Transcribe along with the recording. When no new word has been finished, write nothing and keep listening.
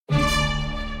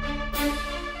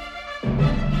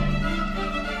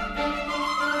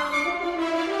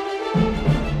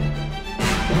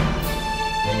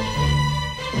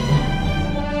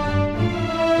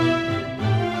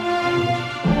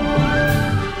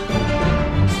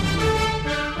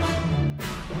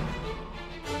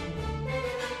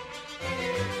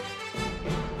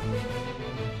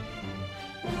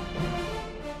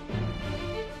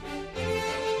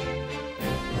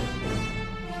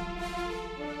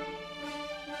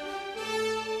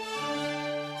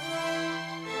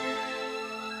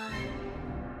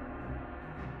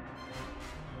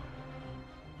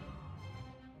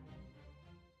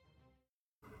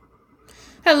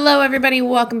Hello, everybody.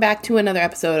 Welcome back to another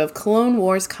episode of Clone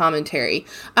Wars Commentary.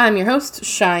 I'm your host,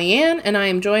 Cheyenne, and I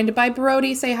am joined by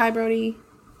Brody. Say hi, Brody.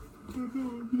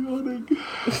 I'm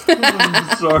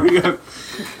sorry.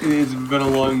 It's been a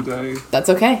long day. That's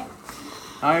okay.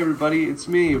 Hi, everybody. It's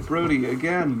me, Brody,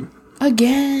 again.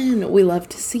 We love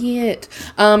to see it.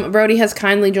 Brody has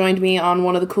kindly joined me on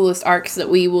one of the coolest arcs that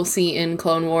we will see in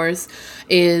Clone Wars,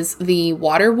 is the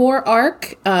Water War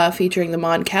arc, featuring the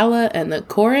Mon Cala and the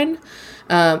Corran,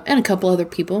 and a couple other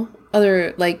people.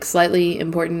 Other, slightly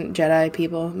important Jedi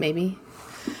people, maybe.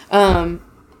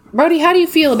 Brody, how do you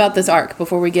feel about this arc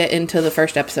before we get into the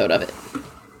first episode of it?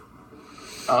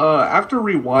 After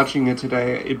rewatching it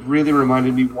today, it really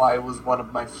reminded me why it was one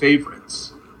of my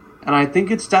favorites. And I think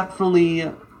it's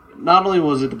definitely, not only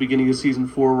was it the beginning of Season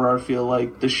 4 where I feel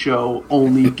like the show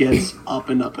only gets up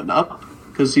and up and up,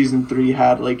 because Season 3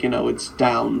 had, its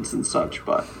downs and such,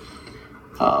 but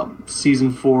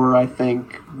Season 4, I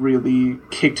think, really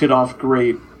kicked it off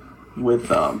great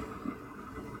with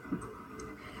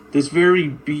this very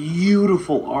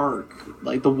beautiful arc,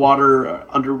 like the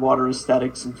underwater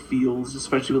aesthetics and feels,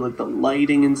 especially with the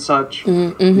lighting and such,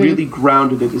 really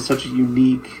grounded it in such a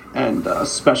unique and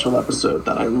special episode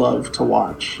that I love to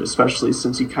watch, especially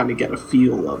since you kind of get a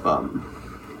feel of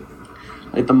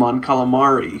the Mon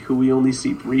Calamari, who we only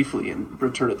see briefly in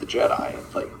Return of the Jedi.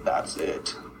 That's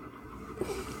it.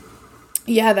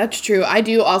 Yeah, that's true. I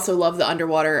do also love the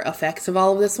underwater effects of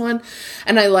all of this one.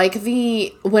 And I like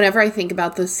whenever I think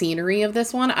about the scenery of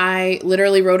this one, I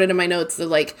literally wrote it in my notes,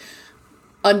 the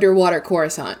underwater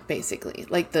Coruscant, basically.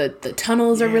 The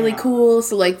tunnels are really cool.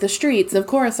 So the streets of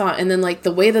Coruscant, and then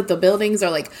the way that the buildings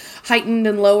are heightened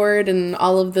and lowered, and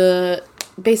all of the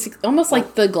basic, almost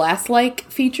the glass-like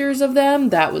features of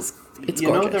them. It's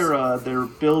gorgeous. You know their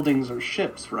buildings are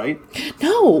ships, right?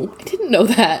 No, I didn't know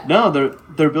that. No,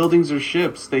 their buildings are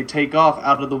ships. They take off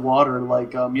out of the water,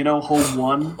 Hull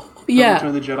 1? Yeah. Return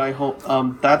of the Jedi, Hull,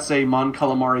 that's a Mon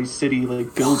Calamari city,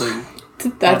 building.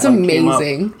 That's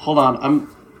amazing. Hold on,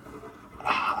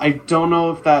 I don't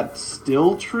know if that's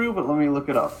still true, but let me look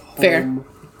it up. Fair. Home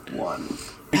 1.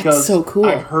 Because that's so cool.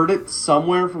 I've heard it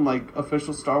somewhere from,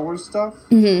 official Star Wars stuff.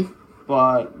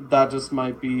 But that just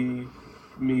might be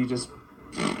me just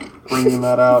bringing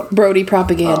that out. Brody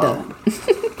propaganda.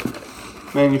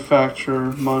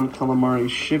 Manufacturer, Mon Calamari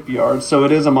Shipyard. So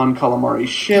it is a Mon Calamari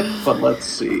ship, but let's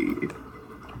see.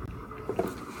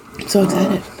 I'm so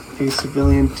excited. A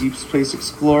civilian deep space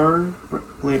explorer,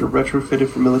 later retrofitted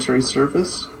for military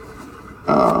service.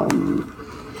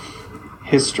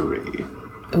 History.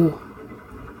 Ooh.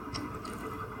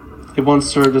 It once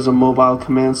served as a mobile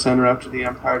command center after the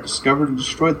Empire discovered and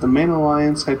destroyed the main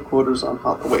Alliance headquarters on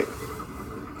Hoth. Wait.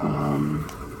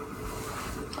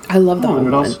 I love that one.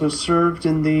 It also served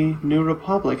in the New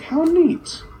Republic. How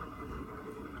neat.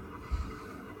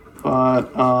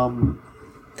 But,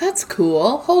 That's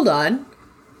cool. Hold on.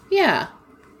 Yeah.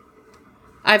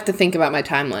 I have to think about my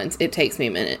timelines. It takes me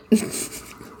a minute.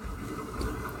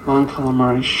 Mon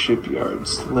Calamari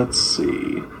shipyards. Let's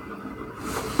see.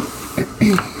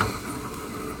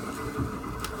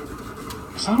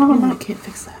 I don't remember. I can't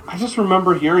fix that. I just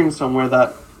remember hearing somewhere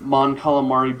that Mon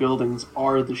Calamari buildings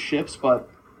are the ships, but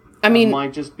it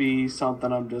might just be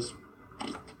something I'm just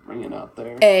bringing out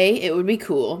there. A, it would be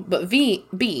cool, but B,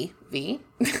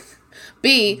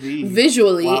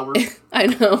 visually, I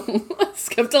know,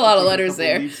 skipped a lot of letters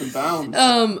there. Leaps and bounds.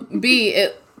 B,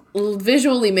 it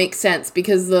visually makes sense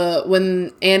because when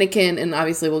Anakin, and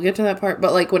obviously we'll get to that part,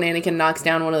 but when Anakin knocks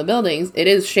down one of the buildings, it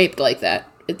is shaped like that.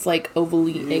 It's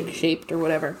ovally egg-shaped or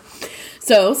whatever.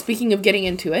 So, speaking of getting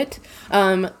into it,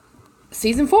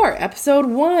 Season 4, Episode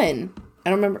 1. I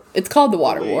don't remember. It's called The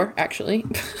Water War, actually.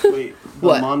 Wait. The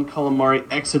What? Mon Calamari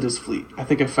Exodus Fleet. I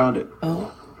think I found it.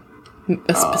 Oh.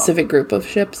 A specific group of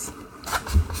ships?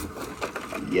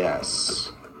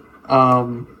 Yes.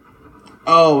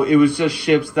 It was just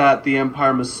ships that the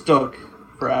Empire mistook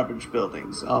for average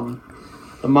buildings.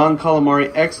 The Mon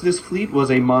Calamari Exodus Fleet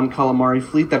was a Mon Calamari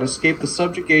fleet that escaped the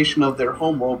subjugation of their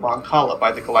homeworld Mon Cala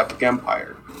by the Galactic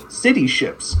Empire. City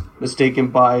ships, mistaken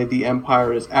by the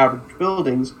Empire as average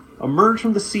buildings, emerged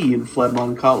from the sea and fled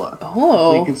Mon Cala.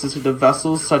 Oh. The fleet consisted of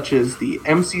vessels such as the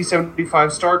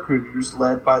MC-75 Star Cruisers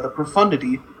led by the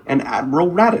Profundity and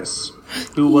Admiral Radis,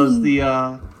 who was the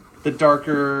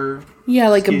darker...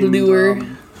 Yeah, a bluer...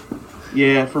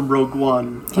 from Rogue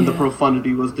One, and the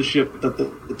Profundity was the ship that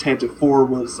the Tantive 4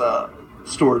 was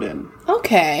stored in.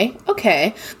 Okay.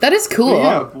 That is cool.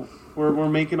 But yeah, we're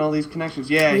making all these connections.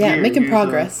 Yeah, making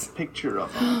progress. A picture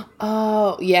of them.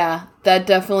 Oh, yeah. That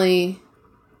definitely...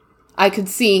 I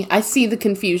see the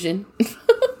confusion.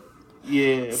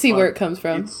 Yeah. See where it comes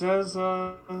from. It says, Is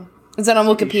that on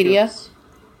Wikipedia? ships.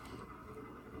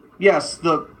 Yes,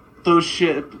 the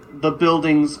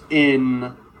buildings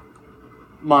in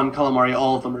Mon Calamari,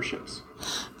 all of them are ships.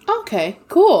 Okay,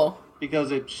 cool.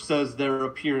 Because it says their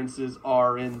appearances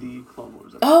are in the Clone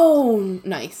Wars episode. Oh,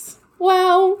 nice.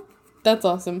 Wow. That's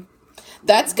awesome.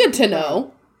 That's good to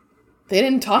know. They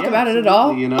didn't talk about it at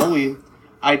all. You know,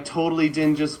 I totally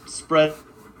didn't just spread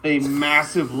a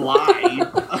massive lie.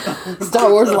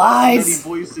 Star Wars lies.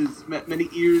 Many voices, many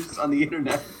ears on the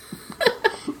internet.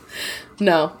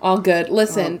 No, all good.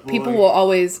 Listen, people will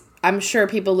always, I'm sure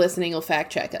people listening will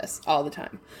fact check us all the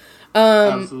time.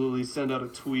 Absolutely. Send out a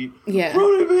tweet. Yeah.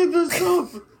 Brody made this up.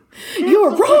 You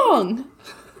were wrong.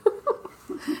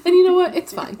 And you know what?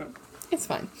 It's fine. It's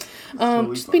fine.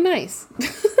 Totally just fine. be nice.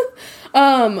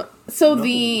 So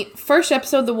the first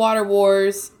episode, The Water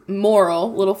Wars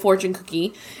moral, little fortune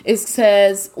cookie,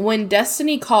 says, when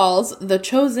destiny calls, the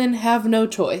chosen have no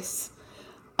choice.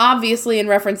 Obviously, in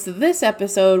reference to this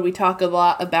episode, we talk a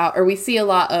lot about, or we see a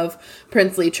lot of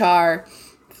Princely Char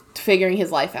figuring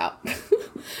his life out.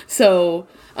 So,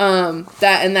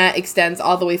 that extends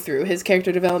all the way through. His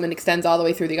character development extends all the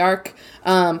way through the arc.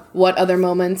 What other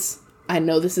moments, I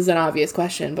know this is an obvious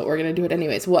question, but we're going to do it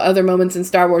anyways. What other moments in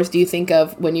Star Wars do you think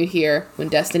of when you hear, when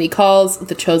destiny calls,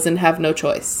 the chosen have no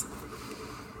choice?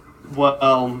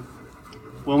 Well,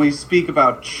 when we speak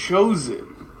about chosen,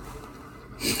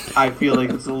 I feel like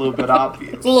it's a little bit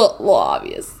obvious. It's a little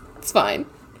obvious. It's fine.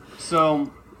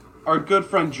 So, our good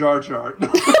friend Jar Jar.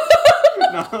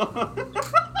 No.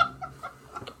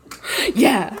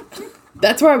 Yeah.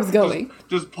 That's where I was going.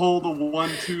 Just pull the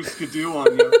 1-2 skidoo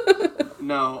on you.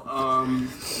 No,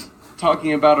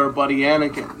 talking about our buddy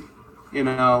Anakin, you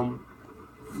know,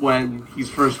 when he's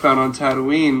first found on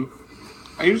Tatooine.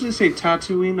 I usually say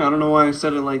Tatooine. I don't know why I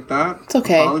said it like that. It's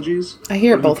okay. Apologies. I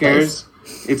hear it But both who ways.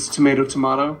 cares? It's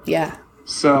tomato. Yeah.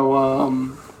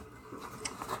 So,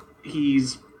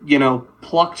 he's, you know,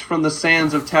 plucked from the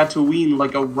sands of Tatooine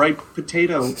like a ripe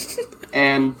potato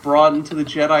and brought into the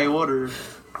Jedi Order.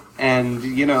 And,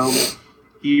 you know,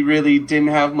 he really didn't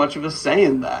have much of a say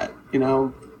in that, you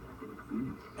know.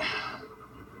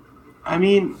 I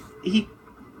mean, he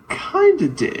kind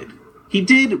of did. He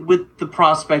did with the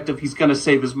prospect of he's going to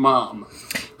save his mom.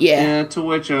 Yeah. And to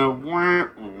which didn't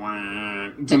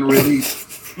really...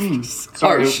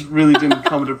 sorry, Harsh. it really didn't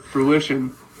come to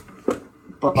fruition.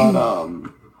 But,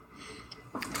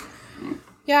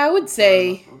 Yeah, I would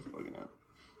say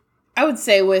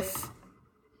with,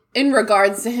 in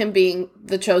regards to him being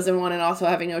the chosen one and also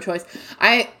having no choice,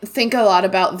 I think a lot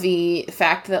about the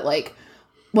fact that, like,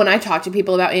 when I talk to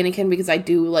people about Anakin, because I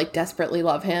do, like, desperately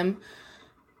love him,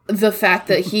 the fact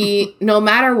that he, no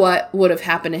matter what would have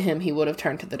happened to him, he would have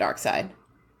turned to the dark side.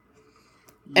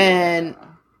 yeah. And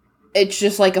it's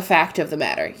just, like, a fact of the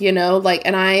matter, you know? Like,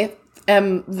 and I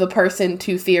am the person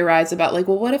to theorize about, like,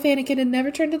 well, what if Anakin had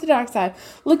never turned to the dark side?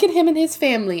 Look at him and his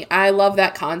family. I love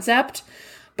that concept,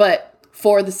 but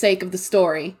for the sake of the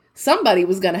story, somebody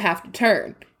was going to have to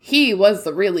turn. He was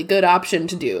the really good option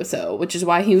to do so, which is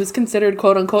why he was considered,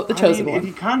 quote-unquote, the chosen one. If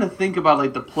you kind of think about,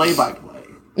 like, the play-by-play,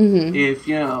 if,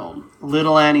 you know,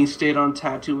 little Annie stayed on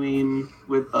Tatooine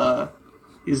with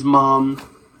his mom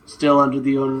still under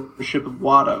the ownership of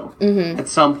Watto, at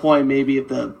some point, maybe if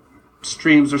the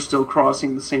streams are still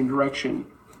crossing the same direction,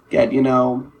 get, you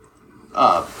know,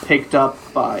 picked up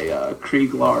by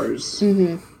Krieg Lars,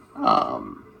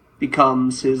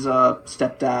 becomes his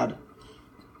stepdad.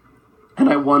 And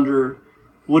I wonder,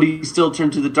 would he still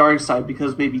turn to the dark side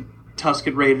because maybe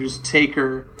Tusken Raiders take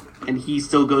her and he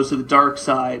still goes to the dark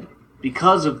side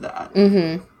because of that?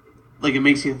 Like, it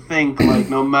makes you think, like,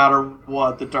 no matter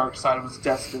what, the dark side was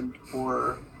destined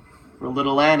for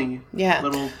little Annie. Yeah.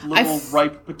 Little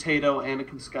ripe potato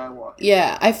Anakin Skywalker.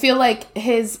 Yeah, I feel like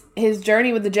his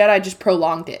journey with the Jedi just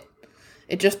prolonged it.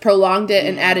 It just prolonged it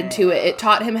and added to it. It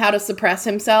taught him how to suppress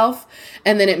himself,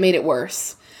 and then it made it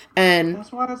worse. And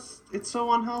That's why it's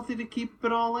so unhealthy to keep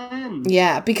it all in.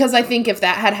 yeah, because I think if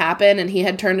that had happened and he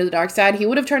had turned to the dark side, he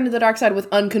would have turned to the dark side with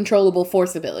uncontrollable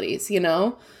Force abilities, you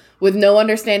know? With no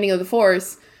understanding of the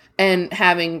Force and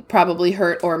having probably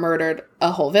hurt or murdered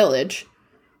a whole village.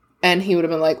 And he would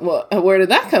have been like, well, where did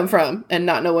that come from? And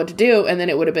not know what to do. And then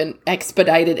it would have been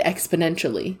expedited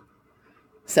exponentially.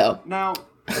 So. Now,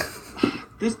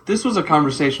 this was a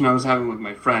conversation I was having with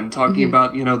my friend, talking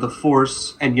about, you know, the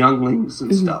Force and younglings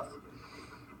and stuff.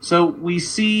 So we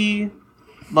see,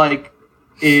 like,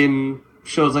 in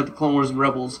shows like The Clone Wars and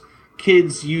Rebels,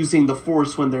 kids using the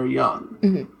Force when they're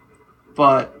young.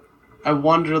 But I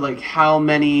wonder like how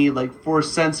many like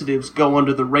Force sensitives go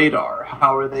under the radar.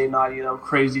 How are they not,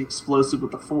 crazy explosive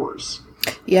with the Force?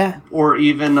 Yeah. Or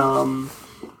even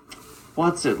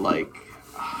what's it like?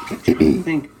 I'm trying to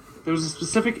think. There was a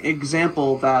specific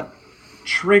example that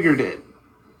triggered it,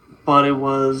 but I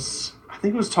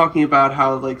think it was talking about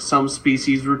how like some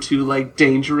species were too like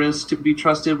dangerous to be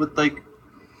trusted with like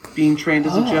being trained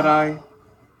as a Jedi.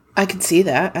 I could see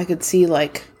that. I could see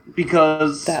like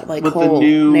because that like with whole the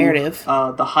new narrative,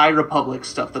 the High Republic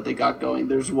stuff that they got going.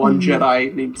 There's one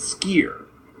Jedi named Skier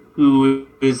who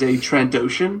is a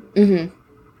Trandoshan.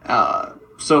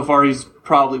 So far, he's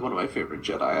probably one of my favorite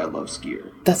Jedi. I love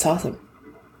Skier. That's awesome.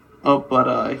 Oh,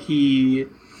 but he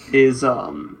is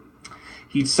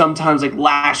he sometimes like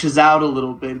lashes out a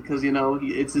little bit because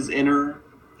it's his inner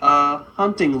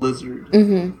hunting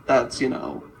lizard that's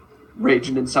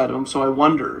raging inside of him. So I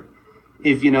wonder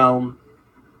if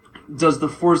does the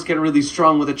Force get really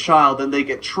strong with a child and they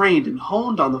get trained and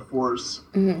honed on the Force,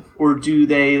 or do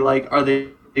they are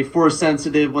they Force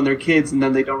sensitive when they're kids and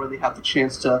then they don't really have the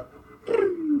chance to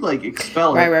like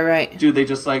expel it? Right. Do they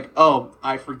just oh,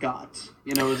 I forgot?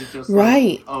 Is it just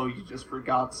oh, you just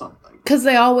forgot something? Because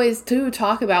they always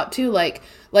talk about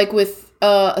like with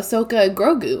Ahsoka and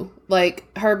Grogu,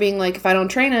 like her being like, if I don't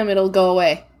train him, it'll go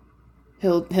away.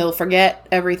 He'll forget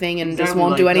everything and just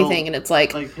won't do anything, and it's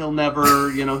like he'll never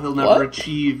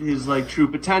achieve his true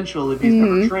potential if he's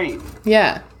never trained.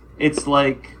 Yeah, it's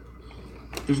like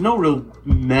there's no real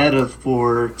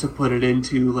metaphor to put it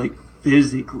into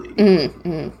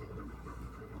physically.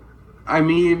 I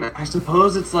mean, I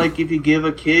suppose it's like if you give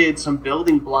a kid some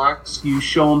building blocks, you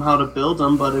show him how to build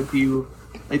them. But if you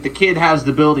the kid has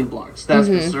the building blocks, that's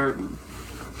for certain.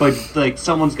 But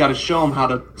someone's got to show him how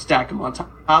to stack them on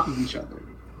top of each other.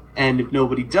 And if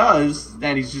nobody does,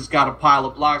 then he's just got a pile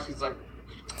of blocks. He's like,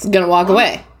 he's gonna walk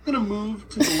away. I'm gonna move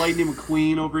to the Lightning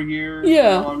McQueen over here.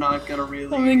 Yeah, I'm not gonna really.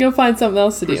 I'm gonna go find something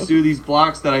else to pursue these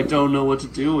blocks that I don't know what to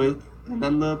do with, and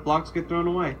then the blocks get thrown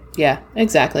away. Yeah,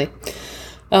 exactly.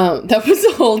 That was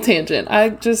a whole tangent. I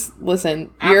just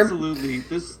listen. Absolutely,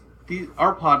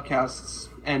 our podcasts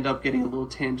end up getting a little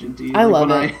tangenty. I love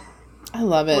it. I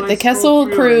love it. The Kessel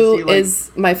crew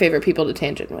is my favorite people to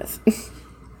tangent with.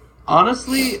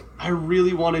 Honestly, I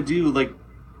really want to do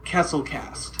Kessel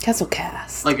Cast. Kessel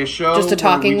Cast. Like a show. Just a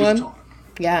talking one? Talk.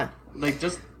 Yeah.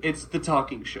 It's the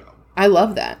talking show. I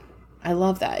love that.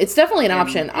 It's definitely an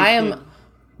option. I am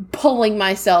pulling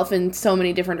myself in so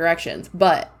many different directions,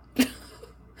 but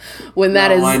when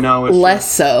that is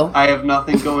less so. I have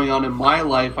nothing going on in my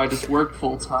life. I just work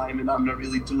full time and I'm not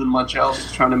really doing much else,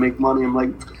 just trying to make money. I'm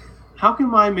like, how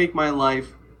can I make my life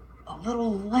a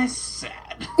little less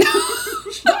sad?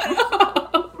 Shut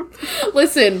up.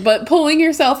 Listen, but pulling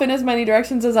yourself in as many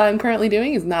directions as I'm currently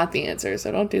doing is not the answer,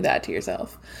 so don't do that to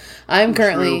yourself. I'm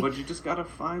currently... True, but you just gotta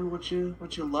find what you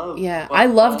love. Yeah, I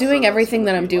love doing everything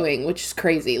that I'm doing, which is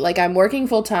crazy. I'm working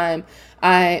full time,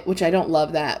 which I don't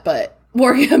love that, but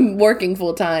I'm working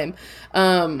full time.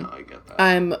 No, I get that.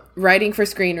 I'm writing for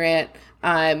Screen Rant,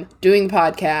 I'm doing the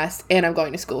podcast, and I'm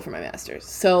going to school for my master's.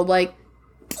 So,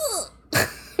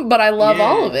 but I love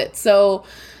all of it. So,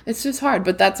 it's just hard.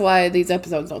 But that's why these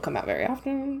episodes don't come out very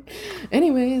often.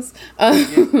 Anyways.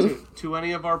 To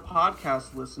any of our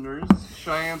podcast listeners,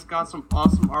 Cheyenne's got some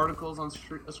awesome articles on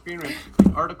Screen Rant.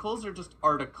 Articles or just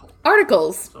articles?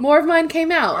 Articles. So, more of mine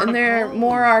came out. And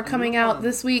more are coming out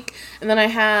this week. And then I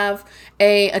have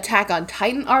a Attack on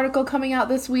Titan article coming out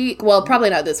this week. Well, probably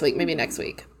not this week. Maybe next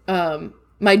week.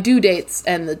 My due dates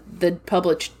and the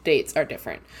published dates are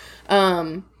different.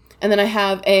 And then I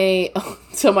have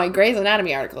so my Grey's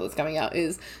Anatomy article that's coming out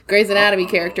is Grey's Anatomy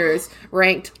characters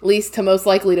ranked least to most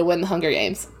likely to win the Hunger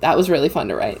Games. That was really fun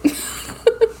to write.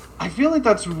 I feel like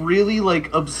that's really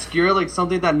obscure,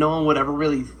 something that no one would ever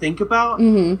really think about,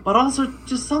 but also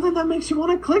just something that makes you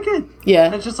want to click it. Yeah.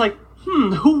 And it's just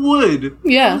who would?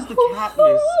 Yeah. Who's the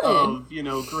Katniss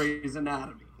of, Grey's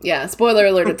Anatomy? Yeah, spoiler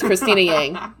alert, it's Christina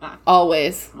Yang.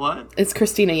 Always. What? It's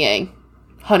Christina Yang.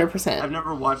 100%. I've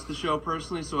never watched the show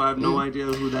personally, so I have no idea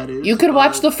who that is. You could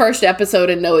watch the first episode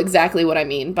and know exactly what I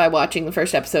mean by watching the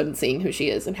first episode and seeing who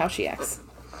she is and how she acts.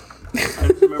 I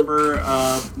just remember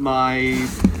I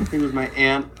think it was my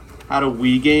aunt had a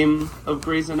Wii game of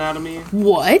Grey's Anatomy.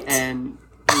 What? And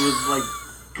it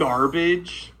was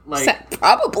garbage.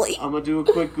 Probably. I'm gonna do a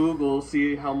quick Google,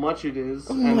 see how much it is,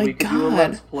 and we can do a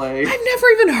Let's Play. I've never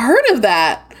even heard of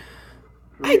that.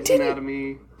 Grey's I didn't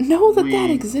Anatomy know that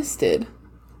existed.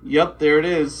 Yep, there it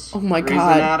is. Oh my Grey's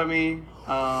god. Anatomy,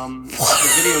 the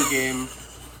video game,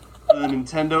 the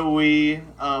Nintendo Wii,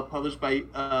 published by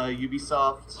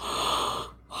Ubisoft.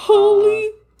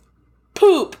 Holy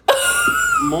poop.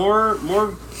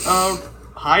 more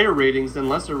higher ratings than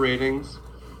lesser ratings.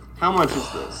 How much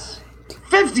is this?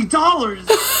 $50.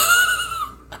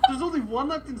 There's only one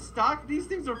left in stock. These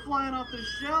things are flying off the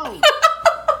shelves.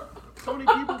 So many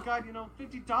people got,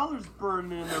 $50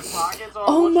 burned in their pockets.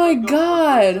 Oh my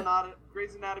God.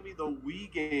 Grey's Anatomy, the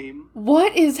Wii game.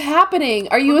 What is happening?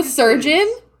 Are you a surgeon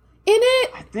in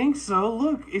it? I think so.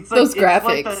 Look, it's like those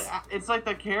graphics. It's like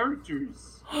the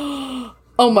characters.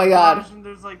 Oh my God. And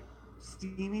there's like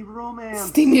steamy romance.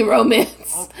 Steamy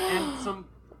romance. Oh, and some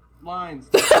lines.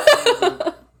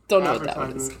 Don't know what that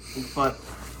one is. But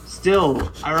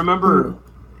still, I remember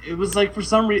it was like for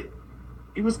some reason,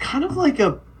 it was kind of like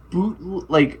a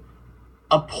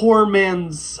poor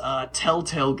man's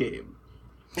Telltale game,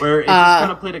 where it just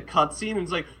kind of played a cutscene and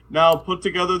it's like, now put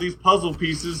together these puzzle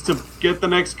pieces to get the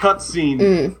next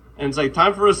cutscene, and it's like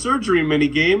time for a surgery mini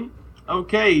game.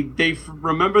 Okay, they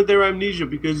remembered their amnesia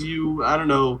because you, I don't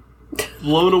know,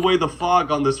 blown away the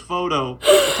fog on this photo.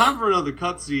 Time for another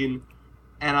cutscene,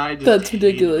 and I just that's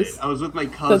ridiculous. I was with my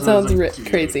cousin. That sounds like,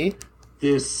 crazy.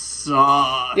 This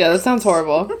sucks. Yeah, that sounds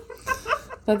horrible.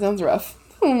 That sounds rough.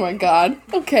 Oh my God.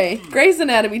 Okay, Grey's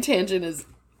Anatomy tangent is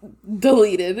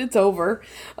deleted. It's over.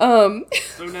 So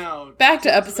now back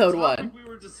to episode 1. We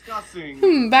were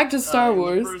discussing. Back to Star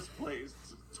Wars. In the first place,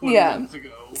 20 minutes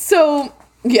ago. So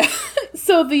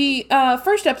the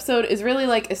first episode is really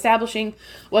like establishing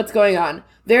what's going on.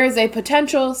 There is a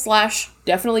potential /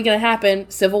 definitely going to happen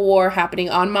civil war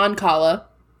happening on Mon Cala,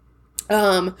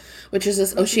 which is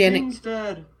this oceanic. The king's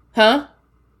dead. Huh?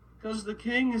 Because the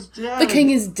king is dead. The king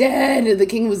is dead. The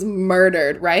king was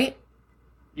murdered, right?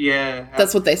 Yeah.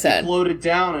 That's what they said. He floated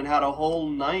down and had a whole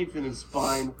knife in his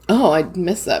spine. Oh, I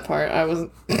missed that part. I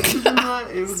wasn't...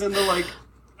 It was in the, like,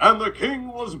 and the king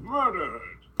was murdered.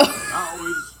 Now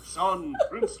his son,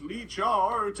 Prince Lee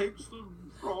Char, takes the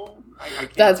throne. I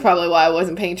can't That's probably why I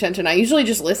wasn't paying attention. I usually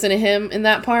just listen to him in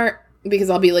that part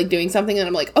because I'll be, like, doing something and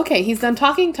I'm like, okay, he's done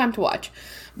talking, time to watch.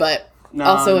 But in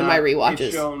my rewatches.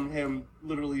 It's shown him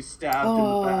literally stabbed in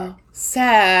the back.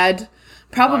 Sad.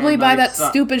 Probably by that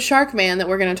stupid shark man that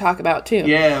we're going to talk about, too.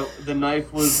 Yeah, the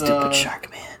knife was stupid shark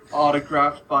man.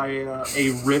 Autographed by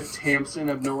a Rift Hampson.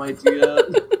 I have no idea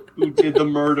who did the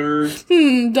murder.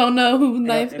 Don't know whose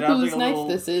knife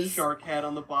this is. Shark head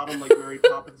on the bottom, like Mary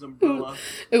Poppins' umbrella.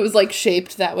 It was like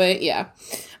shaped that way, yeah.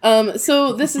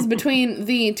 So this is between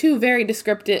the two very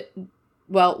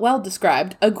well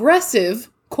described,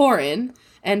 aggressive Corran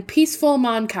and peaceful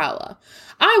Mon Cala.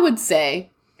 I would say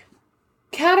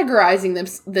categorizing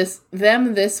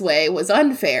them this way was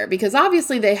unfair because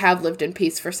obviously they have lived in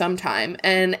peace for some time,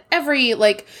 and every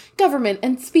government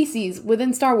and species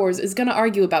within Star Wars is going to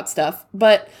argue about stuff,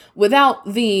 but without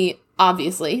the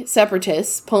obviously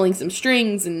separatists pulling some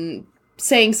strings and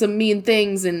saying some mean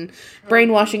things and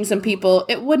brainwashing some people,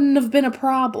 it wouldn't have been a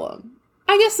problem.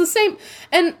 I guess the same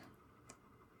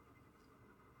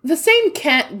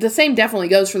definitely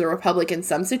goes for the Republic in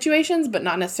some situations, but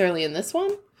not necessarily in this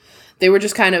one. They were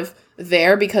just kind of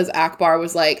there because Akbar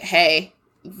was like, hey,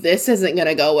 this isn't going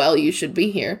to go well. You should be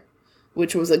here,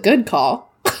 which was a good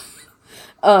call.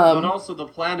 But also the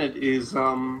planet is,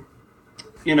 under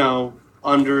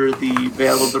the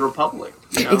veil of the Republic.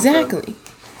 Exactly.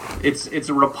 It's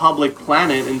a Republic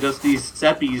planet, and just these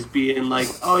seppies being like,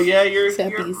 oh, yeah, you're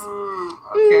seppies.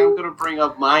 Okay, I'm going to bring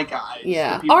up my guys.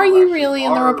 Yeah. Are you really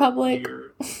in the Republic?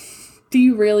 Do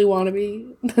you really want to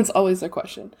be? That's always the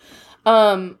question.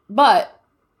 But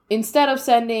instead of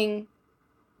sending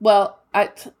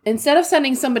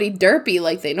somebody derpy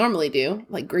like they normally do,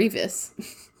 like Grievous,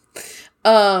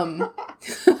 they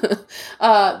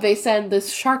send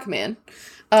this shark man.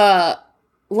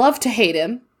 Love to hate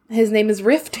him. His name is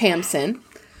Rift Hampson.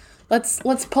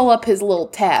 Let's pull up his little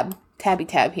tabby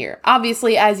tab here.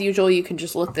 Obviously, as usual, you can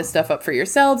just look this stuff up for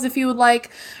yourselves if you would like.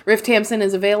 Rift Hampson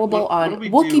is available on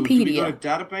Wikipedia. Do we go to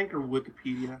Databank or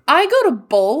Wikipedia? I go to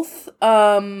both.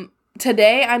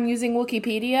 Today I'm using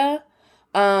Wikipedia.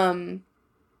 But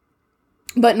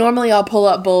normally I'll pull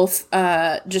up both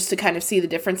just to kind of see the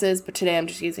differences, but today I'm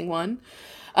just using one.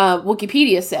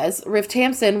 Wikipedia says Rift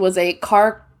Hampson was a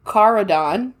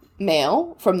Carcharodon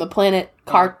male from the planet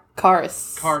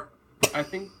Carcharis.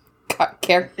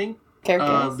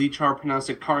 Lee Char pronounced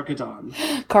it Carcharodon.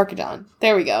 Carcharodon.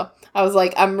 There we go. I was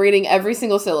like, I'm reading every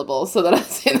single syllable so that I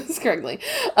say this correctly.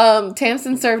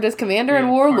 Tamsin served as commander and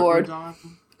warlord.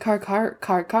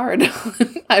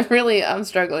 Carcharodon. I'm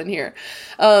struggling here.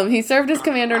 He served as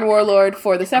commander and warlord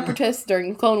for the Separatists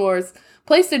during the Clone Wars,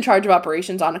 placed in charge of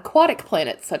operations on aquatic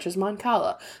planets such as Mon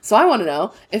Cala. So I want to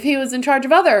know if he was in charge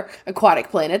of other aquatic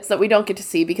planets that we don't get to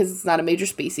see because it's not a major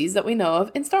species that we know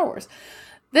of in Star Wars.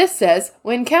 This says,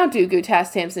 when Count Dooku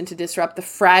tasked Tamsin to disrupt the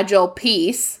fragile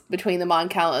peace between the Mon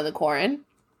Cala and the Quarren,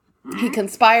 he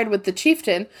conspired with the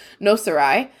chieftain,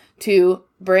 Nosarai, to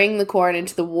bring the Quarren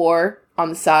into the war on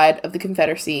the side of the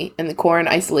Confederacy and the Quarren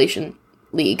Isolation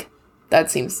League.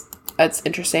 That's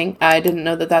interesting. I didn't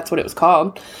know that that's what it was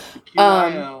called.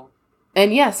 And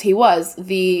yes, he was.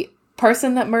 The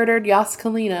person that murdered Yas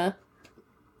Kalina.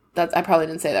 I probably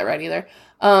didn't say that right either.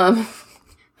 Yas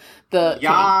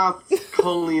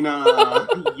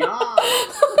Kalina.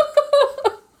 Yas.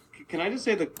 Can I just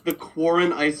say the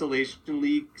Quarren Isolation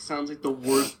League sounds like the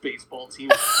worst baseball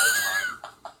team of all time?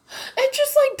 It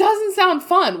just, doesn't sound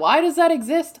fun. Why does that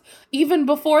exist even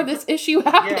before this issue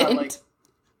happened?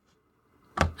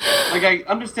 Yeah, I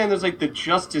understand there's, the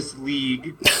Justice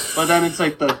League, but then it's,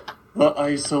 the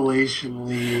Isolation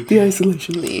League. The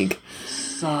Isolation League.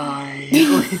 Sigh.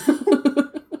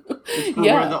 It's for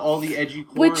where all the edgy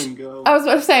Quarren go. I was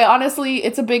about to say, honestly,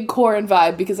 it's a big Quarren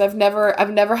vibe because I've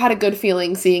never had a good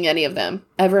feeling seeing any of them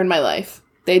ever in my life.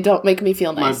 They don't make me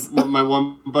feel nice. My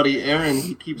one buddy Aaron,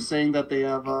 he keeps saying that they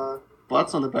have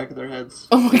butts on the back of their heads.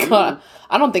 Oh my god,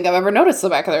 I don't think I've ever noticed the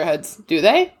back of their heads. Do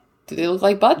they? Do they look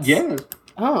like butts? Yeah.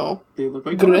 Oh. They look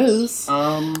like gross.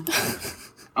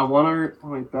 Butts. I want her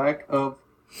on my back of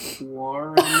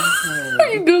Quarren head. Are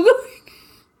you Googling?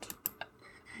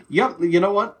 Yep. You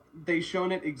know what? They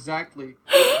shown it exactly.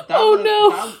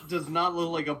 No. That does not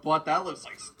look like a butt. That looks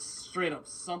like straight up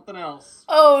something else.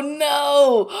 Oh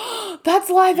no! That's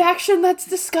live action. That's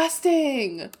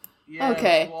disgusting. Yeah,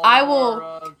 okay, so I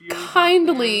will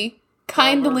kindly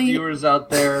viewers out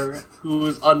there who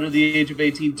is under the age of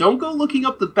 18, don't go looking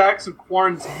up the backs of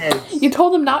Quarren's heads. You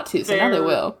told them not to, so now they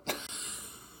will.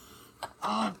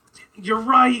 Oh, you're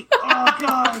right. Oh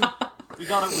god. We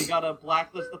gotta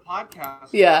blacklist the podcast.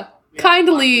 Yeah.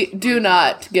 Kindly do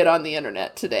not get on the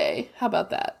internet today. How about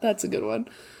that? That's a good one.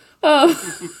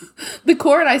 The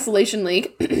Quarren Isolation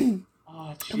League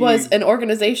was an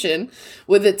organization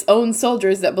with its own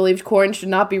soldiers that believed Quarren should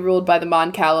not be ruled by the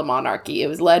Mon Cala monarchy. It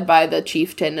was led by the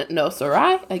chieftain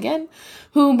Nosarai, again,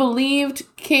 who believed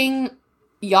King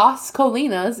Yas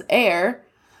Kolina's heir,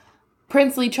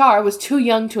 Princely Char, was too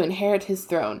young to inherit his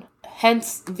throne.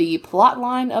 Hence the plot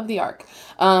line of the arc.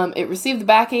 It received the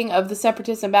backing of the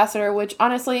Separatist ambassador, which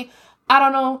honestly, I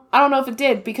don't know if it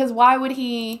did, because why would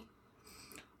he?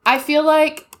 I feel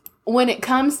like when it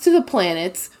comes to the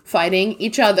planets fighting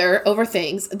each other over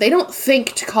things, they don't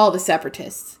think to call the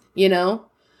Separatists,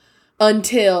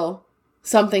 until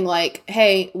something like,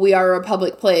 hey, we are a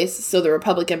Republic place, so the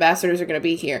Republic ambassadors are going to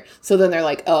be here. So then they're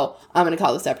like, oh, I'm going to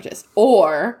call the Separatists.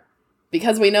 Or,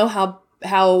 because we know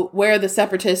where the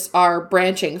Separatists are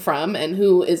branching from and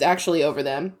who is actually over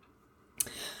them,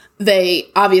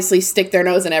 they obviously stick their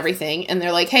nose in everything, and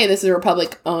they're like, hey, this is a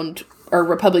Republic-owned or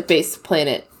Republic-based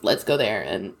planet. Let's go there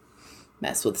and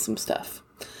mess with some stuff.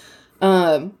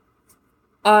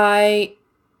 I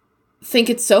think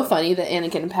it's so funny that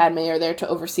Anakin and Padme are there to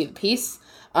oversee the peace.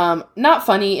 Not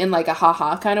funny in a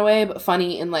ha-ha kind of way, but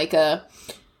funny in a...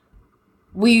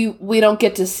 We don't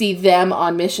get to see them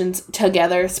on missions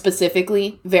together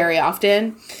specifically very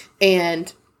often.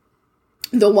 And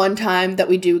the one time that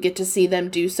we do get to see them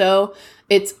do so,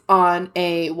 it's on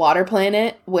a water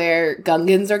planet where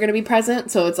Gungans are going to be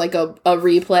present. So it's like a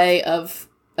replay of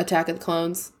Attack of the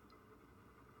Clones.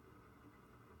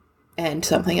 And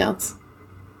something else.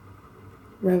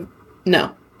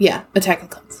 Attack of the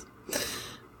Clones.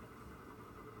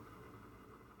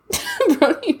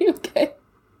 Brody, you okay?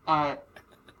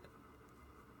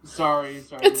 Sorry.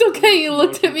 It's okay, you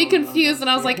looked at me confused and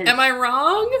I was like, am I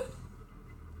wrong?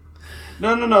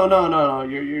 No,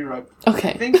 you're right. Okay.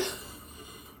 I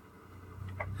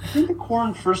think the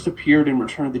Quarren first appeared in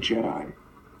Return of the Jedi.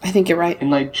 I think you're right. In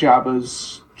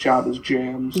Jabba's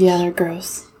jams. Yeah, they're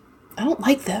gross. I don't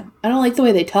like them. I don't like the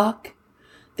way they talk.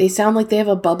 They sound like they have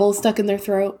a bubble stuck in their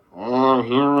throat. Here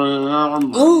I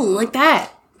am. Ooh, like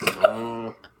that.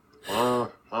 That's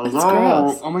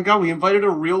gross. Oh my god, we invited a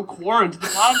real Quarren to the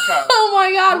podcast. Oh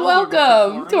my god,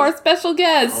 welcome to our special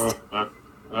guest.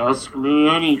 Ask me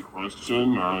any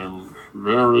question. I'm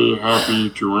very happy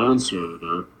to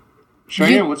answer.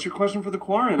 Cheyenne, what's your question for the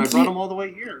Quarren? I brought him all the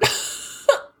way here.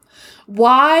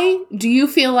 Why do you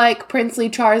feel like Princely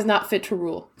Char is not fit to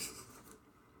rule?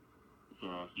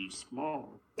 He's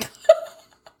small.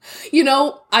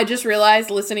 I just realized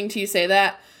listening to you say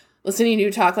that, listening to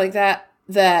you talk like that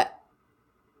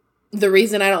the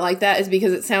reason I don't like that is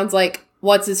because it sounds like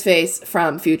what's his face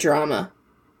from Futurama.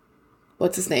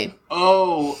 What's his name?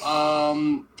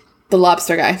 Oh, the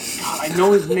lobster guy. God, I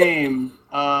know his name.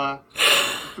 For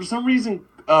some reason,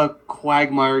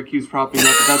 Quagmire keeps propping up,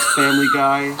 but that's Family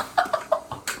Guy.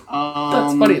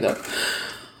 That's funny though.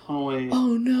 Oh wait.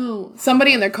 Oh no!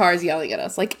 Somebody in their car is yelling at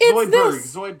us, like it's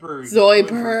this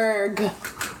Zoidberg.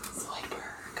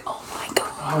 Oh my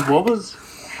god! What was?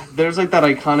 There's like that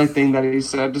iconic thing that he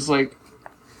said. Just like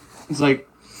it's like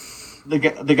the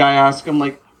guy asked him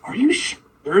like, "Are you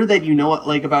sure that you know what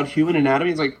like about human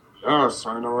anatomy?" He's like, Yes,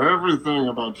 I know everything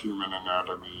about human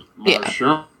anatomy. Now Yeah.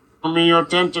 show me your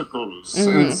tentacles.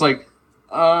 and it's like,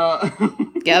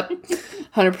 Yep,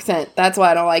 100%. That's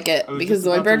why I don't like it I was because just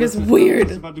about to Zoidberg is listen- I was weird.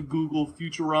 just about to Google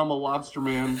Futurama Lobster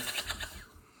Man.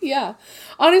 Yeah,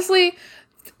 honestly,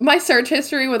 my search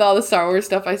history with all the Star Wars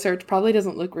stuff I searched probably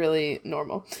doesn't look really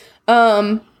normal.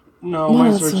 No, What my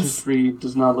else search was- history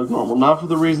does not look normal. Not for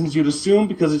the reasons you'd assume,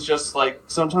 because it's just like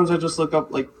sometimes I just look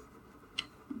up like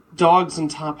dogs and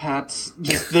top hats.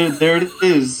 Just there it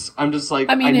is. I'm just like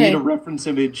I mean, I need hey. a reference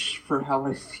image for how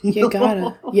I feel. You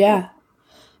gotta, yeah,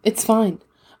 it's fine.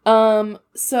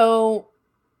 So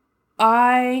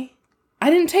I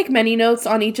didn't take many notes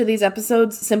on each of these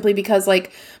episodes simply because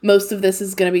like most of this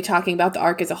is going to be talking about the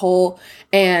arc as a whole,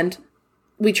 and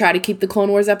we try to keep the Clone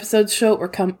Wars episodes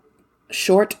short.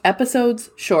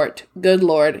 Good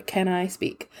Lord, can I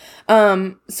speak?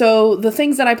 So the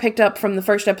things that I picked up from the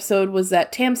first episode was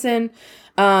that Tamsin,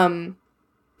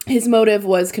 his motive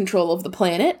was control of the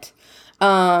planet.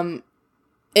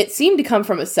 It seemed to come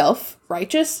from a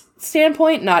self-righteous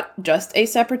standpoint, not just a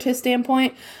separatist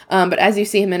standpoint. But as you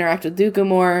see him interact with Dooku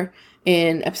more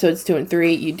in episodes 2 and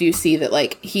 3, you do see that,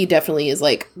 like, he definitely is,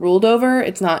 like, ruled over.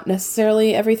 It's not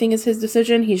necessarily everything is his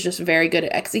decision. He's just very good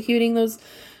at executing those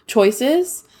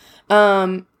choices.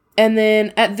 And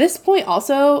then at this point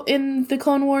also in the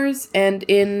Clone Wars and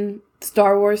in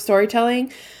Star Wars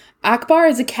storytelling, Akbar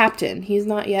is a captain. He's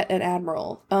not yet an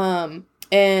admiral.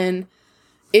 And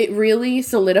it really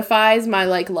solidifies my,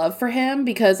 like, love for him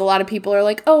because a lot of people are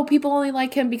like, oh, people only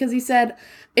like him because he said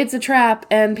it's a trap,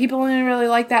 and people only really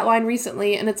like that line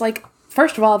recently. And it's like,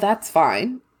 first of all, that's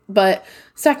fine. But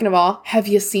second of all, have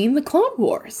you seen the Clone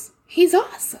Wars? He's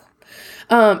awesome.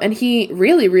 And he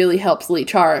really, really helps Lee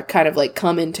Char kind of, like,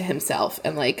 come into himself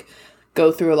and, like,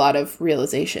 go through a lot of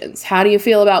realizations. How do you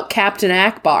feel about Captain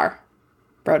Akbar,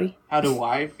 Brody? How do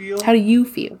I feel? How do you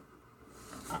feel?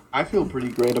 I feel pretty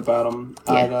great about him.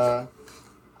 Yeah.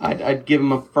 I'd give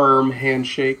him a firm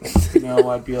handshake. You know,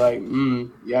 I'd be like,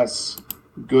 yes,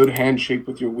 good handshake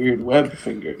with your weird web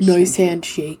fingers. Nice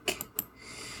handshake.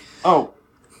 Oh,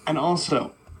 and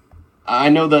also, I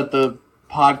know that the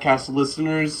podcast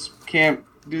listeners can't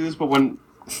do this, but when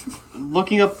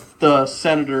looking up the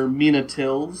Senator Mina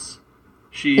Tills,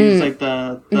 she's like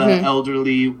the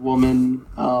elderly woman,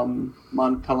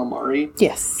 Mon Calamari.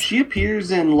 Yes. She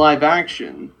appears in live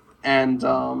action, and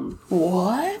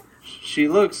What? she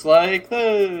looks like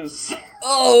this.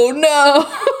 Oh no!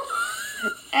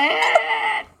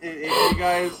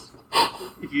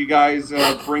 If you guys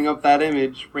bring up that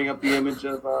image, bring up the image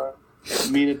of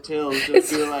Mina Tills,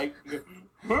 just be like,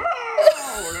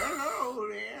 hello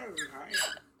there.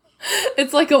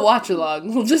 It's like a watch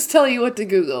along. We'll just tell you what to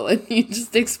Google, and you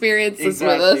just experience this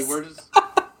with us. We're just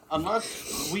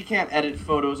unless we can't edit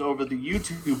photos over the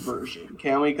YouTube version,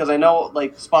 can we? Because I know,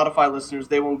 like, Spotify listeners,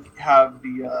 they won't have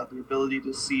the ability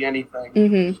to see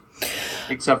anything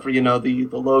except for the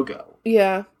logo.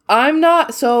 Yeah.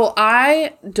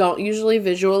 I don't usually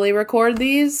visually record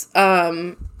these,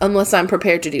 unless I'm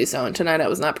prepared to do so, and tonight I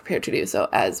was not prepared to do so,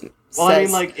 as Well, says I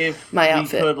mean, like, if my we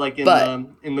outfit, could, like, but-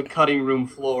 in the cutting room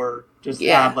floor, just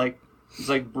Yeah. have, like, it's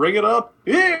like, bring it up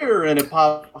here, and it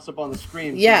pops up on the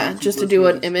screen. Yeah, YouTube just to do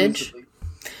listeners an image. exclusively.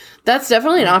 That's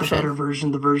definitely an The better option.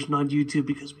 version, the version on YouTube,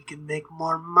 because we can make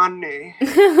more money.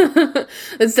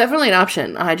 It's definitely an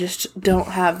option. I just don't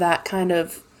have that kind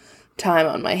of time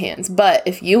on my hands. But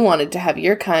if you wanted to have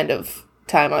your kind of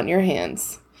time on your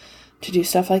hands to do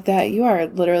stuff like that, you are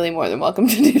literally more than welcome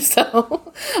to do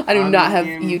so. I do not have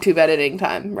mean- YouTube editing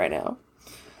time right now.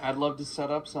 I'd love to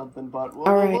set up something, but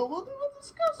All right. we'll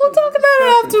discuss it. We'll talk about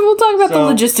it after. We'll talk about the So,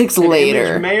 logistics an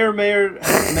later.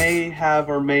 image may have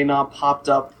or may not popped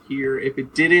up here. If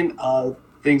it didn't,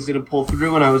 things didn't pull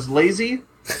through and I was lazy.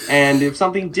 And if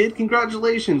something did,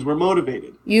 congratulations, we're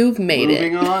motivated. You've made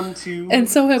Moving it. on to And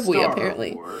so have we, Star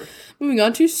apparently. Wars. Moving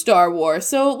on to Star Wars.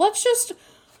 So let's just...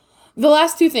 The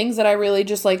last two things that I really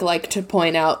just like to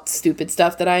point out stupid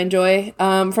stuff that I enjoy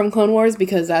from Clone Wars,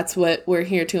 because that's what we're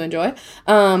here to enjoy.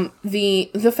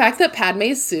 The fact that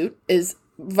Padme's suit is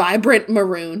vibrant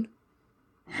maroon.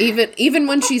 Even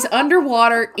when she's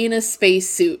underwater in a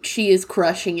spacesuit, she is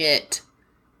crushing it.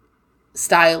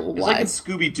 Style It's like in wise.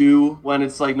 Scooby-Doo when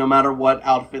it's like no matter what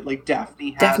outfit like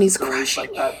Daphne has, Daphne's it's always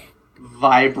crushing like that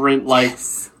vibrant, like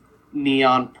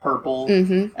neon purple,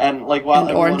 Mm-hmm. and like while And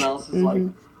everyone orange. else is Mhm.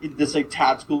 like in this like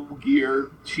tactical gear,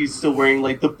 she's still wearing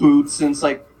like the boots, and it's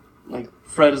like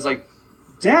Fred is like,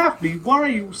 Daphne, why are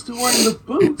you still wearing the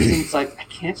boots? And it's like, I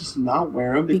can't just not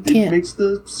wear them. You It can't. makes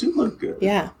the suit look good.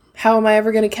 Yeah. How am I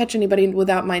ever going to catch anybody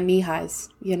without my knee highs,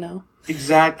 you know?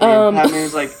 Exactly. Um, And Padme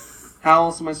is like, how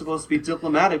else am I supposed to be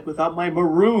diplomatic without my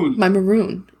maroon? My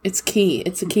maroon. It's key.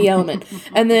 It's a key element.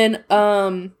 And then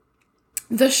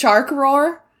the shark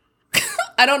roar.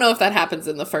 I don't know if that happens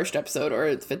in the first episode or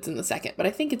if it's in the second, but I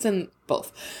think it's in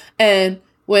both. And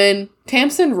when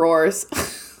Tamsin roars,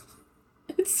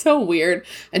 it's so weird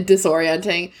and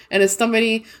disorienting. And as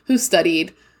somebody who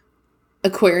studied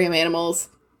aquarium animals,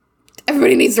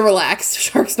 everybody needs to relax.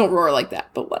 Sharks don't roar like that,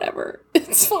 but whatever.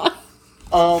 It's fine.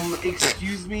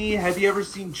 Excuse me, have you ever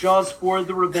seen Jaws 4: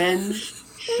 The Revenge?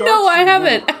 No, I Sharks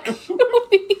haven't. roar.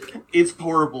 Actually. It's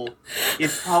horrible.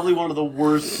 It's probably one of the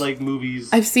worst like movies.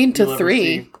 I've seen to you'll ever 3.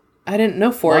 see. I didn't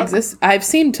know 4 What? exists. I've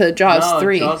seen to Jaws No,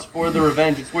 3. Jaws 4: The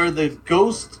Revenge. It's where the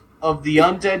ghost of the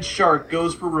undead shark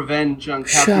goes for revenge on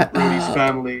Captain Shut Brody's up.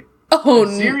 family. Oh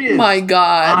I'm serious. my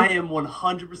god. I am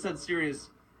 100% serious.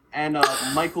 And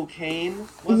Michael Caine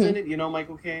was Mm-hmm. in it. You know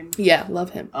Michael Caine? Yeah,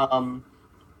 love him.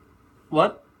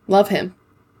 What? Love him.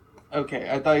 Okay,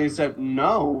 I thought you said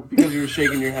no because you were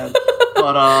shaking your head.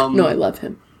 But No, I love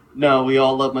him. no, we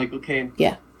all love Michael Caine.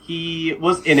 Yeah. He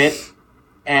was in it,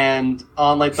 and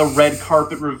on like the red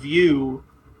carpet review,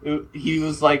 he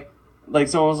was like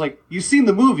someone was like, "You seen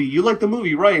the movie? You like the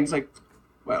movie, right?" And it's like,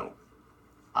 "Well,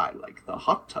 I like the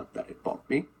hot tub that it bought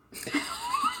me."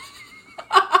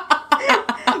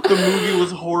 The movie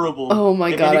was horrible. Oh my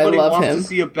if God, I anybody love wants him. to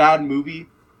see a bad movie,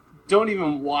 don't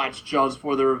even watch Jaws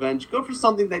 4: The Revenge. Go for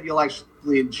something that you'll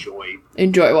actually enjoy.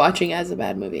 Enjoy watching as a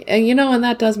bad movie. And you know, and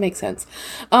that does make sense.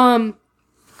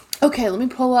 Okay, let me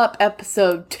pull up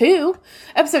episode 2.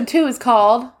 Episode 2 is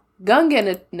called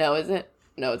Gungan... No, is it?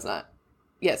 No, it's not.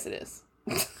 Yes, it is.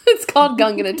 It's called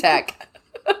Gungan Attack.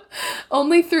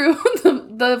 Only through...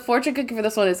 The fortune cookie for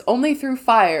this one is only through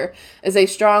fire is a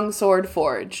strong sword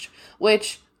forged.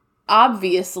 Which,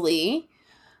 obviously,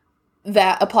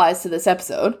 that applies to this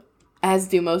episode. As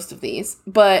do most of these.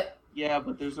 But... Yeah,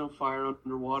 but there's no fire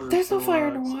underwater. There's no fire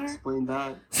underwater. Explain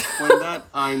that. Explain that,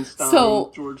 Einstein,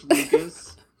 So- George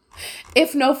Lucas.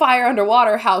 If no fire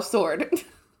underwater, how sword?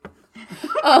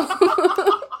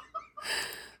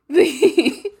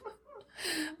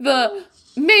 The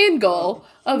main goal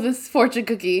of this fortune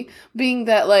cookie being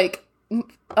that, like,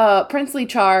 Princely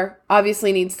Char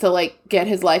obviously needs to, like, get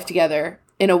his life together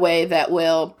in a way that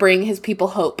will bring his people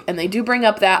hope. And they do bring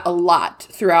up that a lot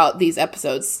throughout these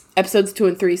episodes. Episodes 2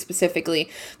 and 3 specifically,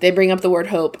 they bring up the word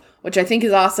hope, which I think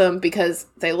is awesome because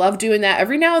they love doing that.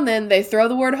 Every now and then they throw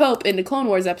the word hope into Clone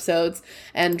Wars episodes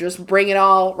and just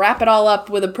wrap it all up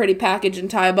with a pretty package and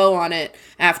tie a bow on it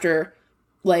after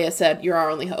Leia said, "You're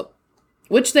our only hope."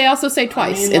 Which they also say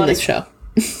twice in this show.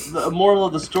 The moral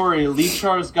of the story, Lee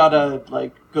Char's gotta,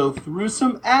 like, go through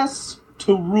some S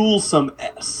to rule some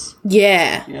S.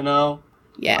 Yeah. You know?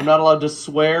 Yeah. I'm not allowed to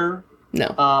swear.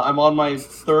 No. I'm on my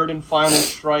third and final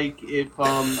strike. If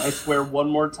I swear one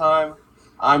more time,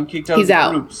 I'm kicked out He's of the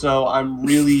out. group. So I'm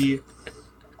really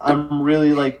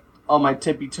like on my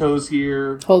tippy toes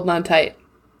here. Holding on tight.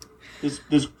 This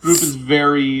group is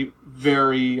very,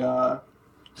 very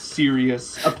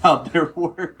serious about their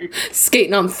work.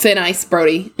 Skating on thin ice,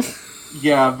 Brody.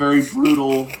 Yeah, very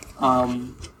brutal.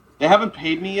 They haven't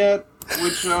paid me yet,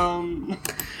 which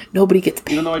Nobody gets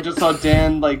paid. even though I just saw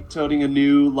Dan like toting a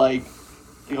new like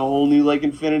a whole new like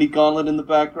Infinity Gauntlet in the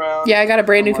background. Yeah, I got a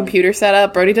brand new I'm like, computer set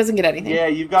up. Brody doesn't get anything. Yeah,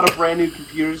 you've got a brand new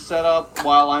computer set up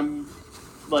while I'm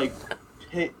like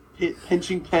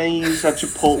pinching pennies at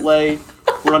Chipotle,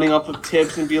 running off of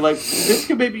tips and be like, this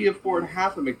could maybe afford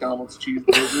half a McDonald's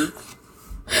cheeseburger.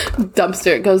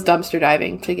 It goes dumpster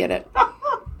diving to get it.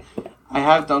 I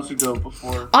have dumpster dove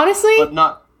before, Honestly, but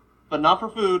not for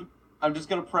food. I'm just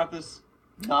gonna preface,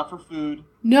 not for food.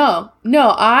 no.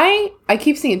 I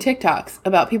keep seeing TikToks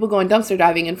about people going dumpster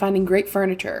diving and finding great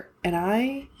furniture, and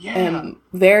I am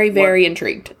very, very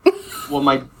intrigued. Well,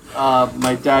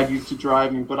 my dad used to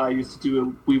drive me, but I used to do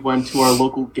it. We went to our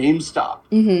local GameStop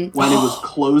when it was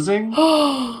closing.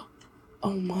 Oh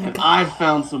my And god. I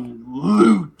found some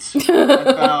loot.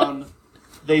 I found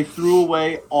they threw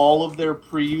away all of their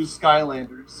pre-used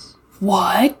Skylanders.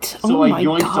 What? So Oh I my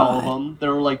yoinked god. all of them.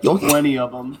 There were like Yoink. 20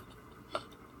 of them.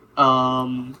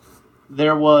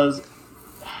 There was,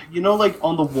 you know, like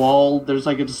on the wall, there's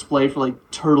like a display for like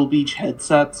Turtle Beach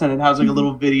headsets, and it has like a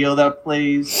little video that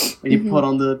plays, and you put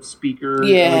on the speaker,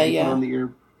 Yeah, like, you yeah. put on the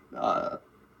ear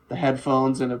the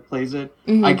headphones and it plays it.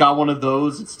 Mhm. I got one of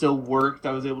those. It still worked.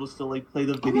 I was able to still like play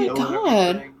the video. God.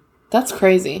 And everything. That's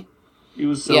crazy. It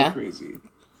was so crazy.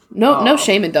 No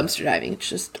shame in dumpster diving. It's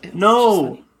just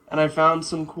funny. And I found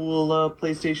some cool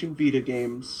PlayStation Vita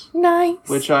games. Nice.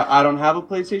 Which I don't have a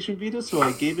PlayStation Vita, so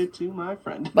I gave it to my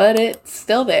friend. But it's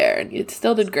still there, and it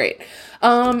still did great.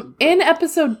 In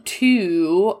episode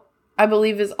 2, I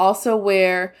believe is also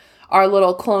where our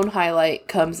little clone highlight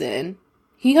comes in.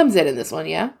 He comes in this one,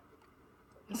 yeah?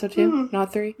 Episode 2?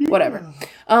 Not 3? Whatever.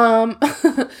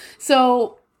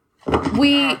 So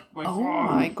we... Oh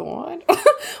my god.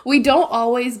 We don't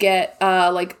always get,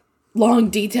 long,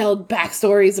 detailed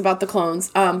backstories about the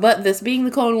clones. But this being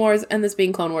the Clone Wars and this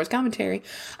being Clone Wars commentary,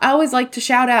 I always like to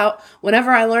shout out whenever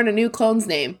I learn a new clone's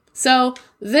name. So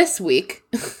this week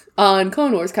on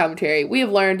Clone Wars commentary, we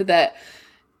have learned that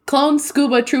Clone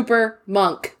Scuba Trooper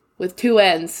Monk with 2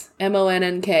 N's,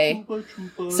 M-O-N-N-K,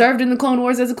 served in the Clone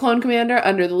Wars as a clone commander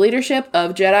under the leadership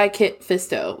of Jedi Kit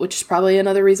Fisto, which is probably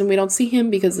another reason we don't see him,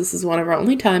 because this is one of our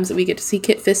only times that we get to see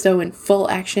Kit Fisto in full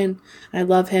action. I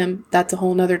love him. That's a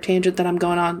whole nother tangent that I'm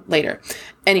going on later.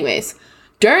 Anyways,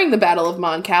 during the Battle of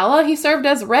Mon Cala, he served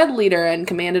as Red Leader and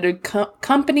commanded a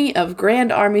company of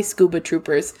Grand Army scuba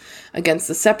troopers against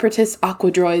the separatist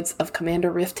aqua droids of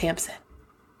Commander Riff Tamson.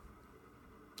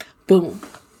 Boom.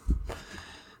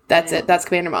 That's it. That's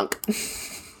Commander Monk.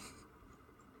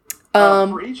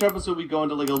 For each episode, we go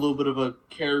into like a little bit of a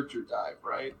character dive,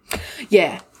 right?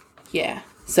 Yeah.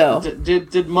 So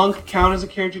did Monk count as a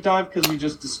character dive because we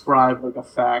just described like a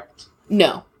fact?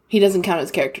 No, he doesn't count as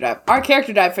character dive. Our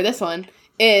character dive for this one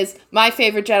is my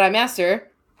favorite Jedi Master,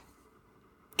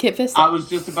 Kit Fisto. I was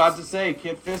just about to say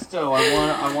Kit Fisto.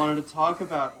 I wanted to talk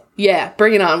about him. Yeah,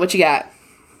 bring it on. What you got?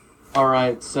 All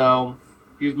right, so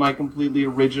here's my completely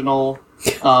original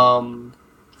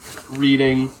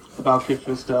reading about Kit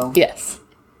Fisto. Yes.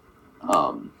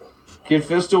 Kit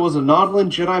Fisto was a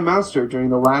Nautolan Jedi Master during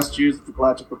the last years of the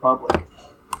Galactic Republic.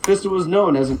 Fisto was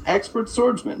known as an expert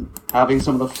swordsman, having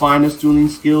some of the finest dueling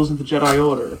skills in the Jedi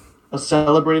Order. A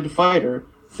celebrated fighter,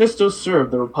 Fisto served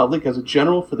the Republic as a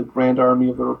general for the Grand Army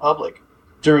of the Republic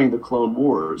during the Clone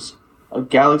Wars, a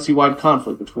galaxy-wide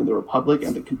conflict between the Republic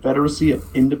and the Confederacy of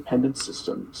Independent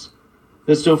Systems.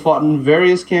 Fisto fought in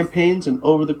various campaigns and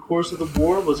over the course of the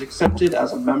war was accepted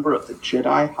as a member of the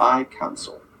Jedi High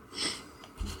Council.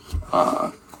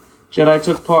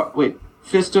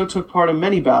 Fisto took part in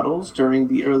many battles during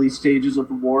the early stages of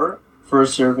the war,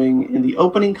 first serving in the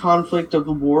opening conflict of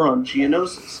the war on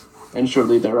Geonosis, and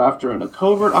shortly thereafter in a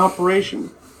covert operation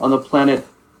on the planet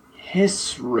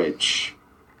Hissrich.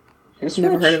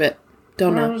 Never heard of it.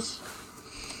 Don't know.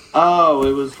 Oh,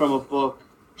 it was from a book.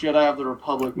 Jedi of the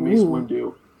Republic, Mace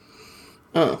Windu.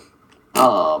 We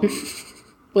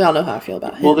all know how I feel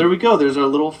about him. Well, there we go. There's our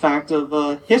little fact of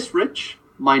Hissrich,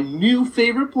 my new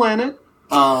favorite planet.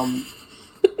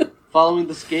 Following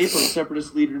the escape of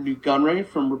Separatist leader Nute Gunray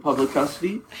from Republic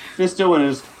custody, Fisto and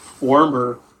his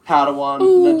former Padawan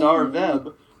Nadar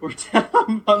Veb were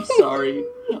down. I'm sorry.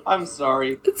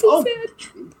 It's so sad.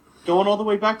 Going all the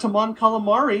way back to Mon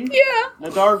Calamari. Yeah.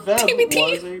 Nadar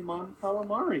Veb was a Mon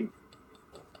Calamari.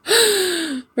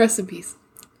 Rest in peace.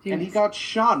 And he got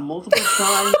shot multiple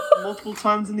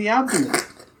times in the abdomen.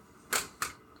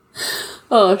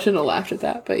 Oh, I shouldn't have laughed at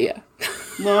that, but yeah.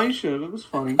 No, you should have. It was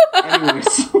funny.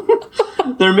 Anyways.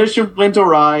 Their mission went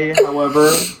awry,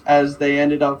 however, as they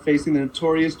ended up facing the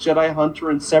notorious Jedi hunter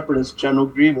and separatist General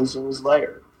Grievous in his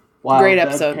lair. While Great Veb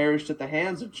episode. perished at the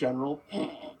hands of General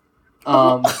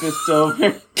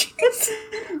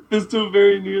Fisto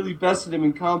very nearly bested him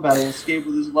in combat and escaped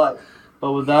with his life.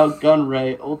 But without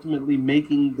Gunray, ultimately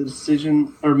making the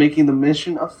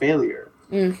mission a failure.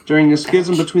 During a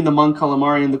schism between the Mon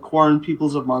Calamari and the Quarren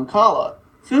peoples of Mon Cala,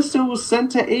 Fisto was sent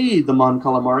to aid the Mon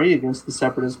Calamari against the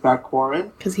separatist-backed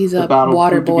Quarren. Because he's the a battle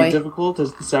water proved boy. to be difficult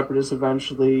as the separatists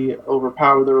eventually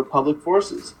overpowered the Republic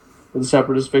forces. With the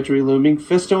separatist victory looming,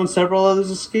 Fisto and several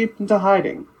others escaped into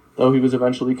hiding, though he was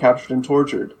eventually captured and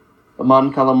tortured. The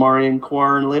Mon Calamari and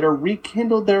Quarren later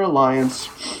rekindled their alliance.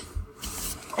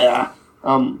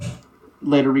 And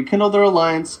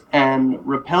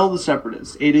repelled the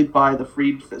separatists, aided by the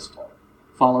freed Fisto.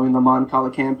 Following the Mon Cala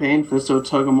campaign, Fisto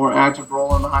took a more active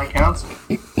role in the High Council.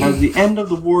 As the end of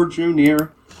the war drew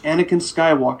near, Anakin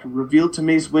Skywalker revealed to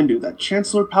Mace Windu that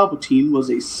Chancellor Palpatine was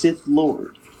a Sith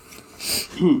Lord.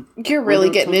 You're really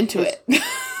getting into it.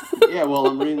 Yeah, well,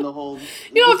 I'm reading the whole...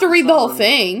 You don't have to read the whole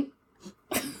thing.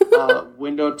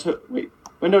 Windu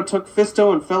took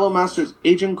Fisto and fellow masters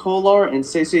Agent Kolar and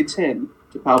Seisei Tin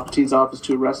to Palpatine's office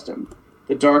to arrest him.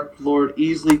 The Dark Lord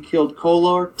easily killed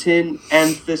Kolar, Tin,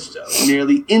 and Fisto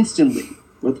nearly instantly,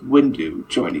 with Windu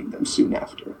joining them soon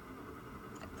after.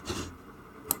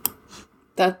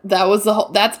 That was the whole.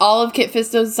 That's all of Kit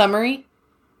Fisto's summary.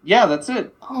 Yeah, that's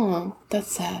it. Oh,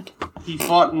 that's sad. He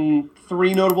fought in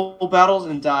 3 notable battles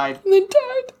and died. And then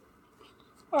died.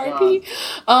 R.I.P.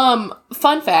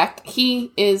 Fun fact: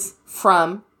 he is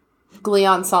from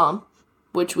Glion Som,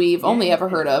 which we've only ever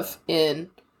heard of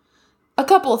in a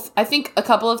couple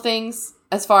of things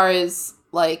as far as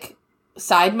like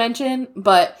side mention,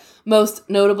 but most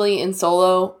notably in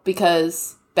Solo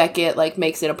because Beckett like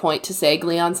makes it a point to say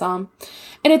Glion Som,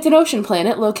 and it's an ocean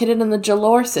planet located in the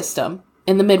Jalor system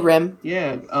in the Mid-Rim.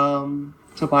 Yeah,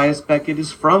 Tobias Beckett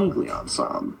is from Glion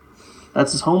Som.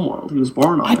 That's his homeworld. He was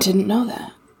born on it. I didn't know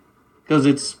that. Because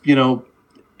it's,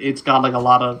 it's got like a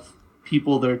lot of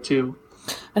people there too.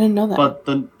 I didn't know that. But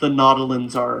the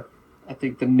Nautiloans are, I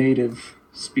think, the native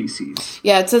species.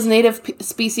 Yeah, it says native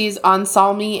species on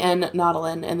Salmi and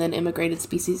Nautilin, and then immigrated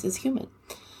species is human.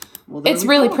 Well, it's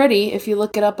really pretty. If you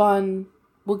look it up on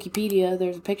Wikipedia,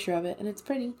 there's a picture of it, and it's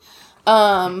pretty.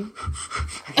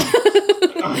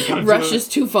 Rush's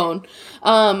 2 phone.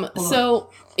 So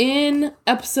in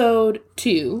episode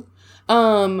 2,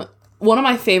 one of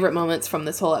my favorite moments from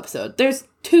this whole episode, there's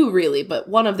 2 really, but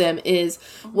one of them is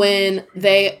when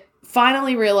they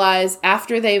finally realize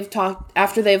after they've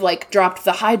like dropped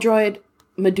the Hydroid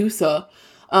Medusa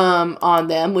on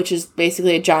them, which is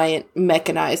basically a giant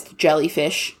mechanized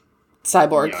jellyfish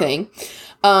cyborg thing.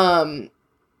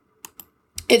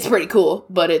 It's pretty cool,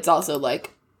 but it's also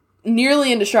like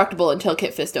nearly indestructible until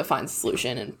Kit Fisto finds a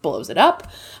solution and blows it up.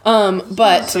 But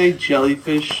I'd say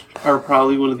jellyfish are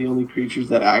probably one of the only creatures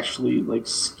that actually like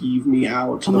skeeve me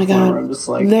out to the point where I'm just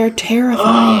like, they're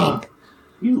terrifying. Ugh.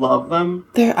 You love them?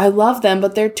 I love them,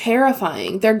 but they're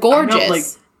terrifying. They're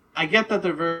gorgeous. I get that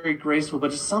they're very graceful,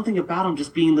 but just something about them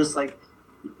just being this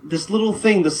little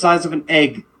thing the size of an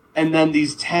egg. And then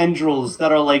these tendrils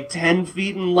that are like 10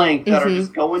 feet in length that are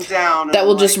just going down. That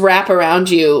will just wrap around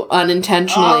you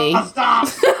unintentionally. Stop!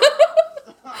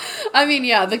 I mean,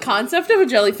 yeah, the concept of a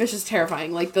jellyfish is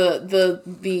terrifying. Like,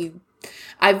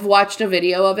 I've watched a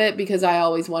video of it because I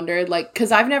always wondered, like,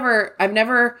 because I've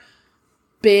never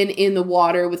been in the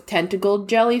water with tentacled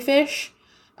jellyfish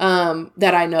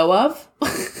that I know of.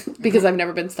 Because I've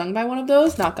never been stung by one of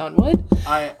those, knock on wood.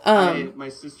 My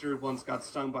sister once got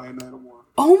stung by a man of war.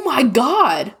 Oh my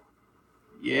god!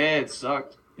 Yeah, it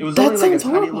sucked. It was only like a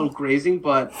tiny little grazing,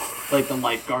 but like the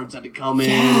lifeguards had to come in.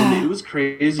 And it was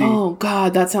crazy. Oh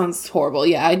god, that sounds horrible.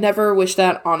 Yeah, I'd never wish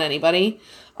that on anybody.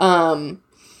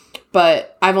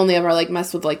 But I've only ever like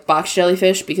messed with like box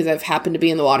jellyfish because I've happened to be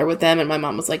in the water with them, and my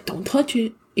mom was like, "Don't touch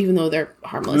it," even though they're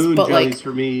harmless. Moon but jellies like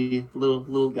for me,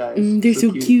 little guys. They're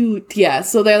so cute. Yeah,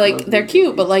 so they're like they're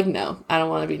cute, but like no, I don't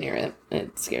want to be near it.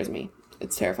 It scares me.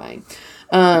 It's terrifying.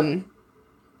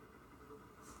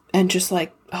 And just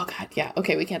like, oh god, yeah,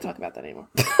 okay, we can't talk about that anymore.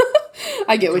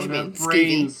 I get what you mean.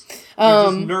 Brains. They're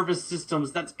just nervous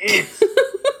systems. That's it.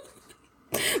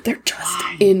 They're just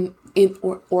in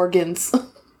organs.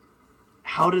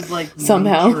 How did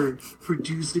somehow nature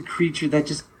produce a creature that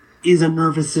just is a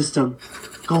nervous system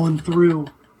going through?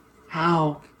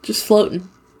 How? Just floating.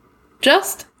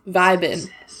 Just vibing.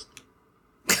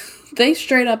 They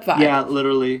straight up vibe. Yeah,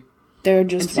 literally. They're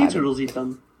just sea turtles eat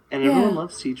them. And everyone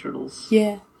loves sea turtles.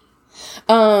 Yeah.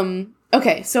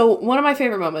 Okay, so one of my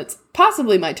favorite moments,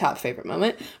 possibly my top favorite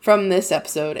moment from this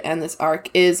episode and this arc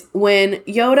is when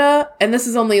Yoda, and this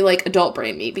is only like adult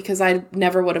brain me because I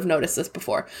never would have noticed this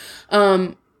before.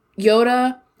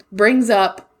 Yoda brings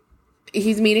up,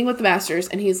 he's meeting with the Masters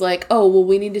and he's like, oh, well,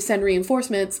 we need to send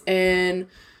reinforcements and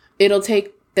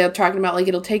they're talking about like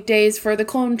it'll take days for the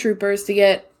clone troopers to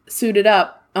get suited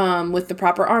up with the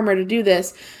proper armor to do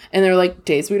this. And they're like,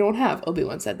 days we don't have.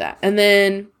 Obi-Wan said that. And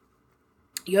then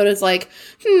Yoda's like,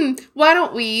 why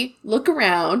don't we look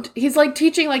around? He's like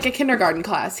teaching like a kindergarten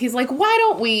class. He's like, why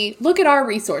don't we look at our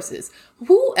resources?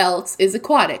 Who else is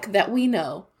aquatic that we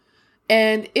know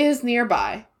and is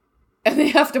nearby? And they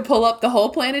have to pull up the whole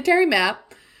planetary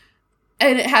map.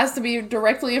 And it has to be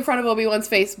directly in front of Obi-Wan's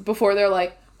face before they're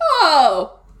like,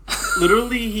 oh.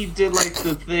 Literally, he did like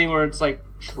the thing where it's like,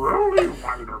 truly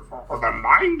wonderful. The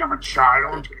mind of a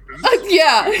child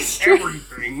is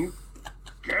everything.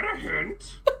 Get a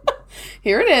hint.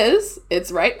 Here it is.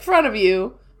 It's right in front of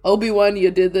you. Obi-Wan, you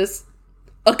did this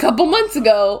a couple months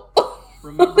ago.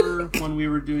 Remember when we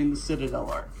were doing the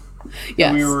Citadel arc?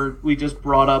 Yes. We just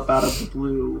brought up out of the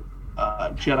blue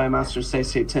Jedi Master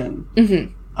Saesee Tiin.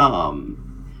 Mm-hmm.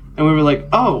 And we were like,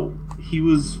 oh, he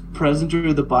was present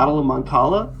during the Battle of Mon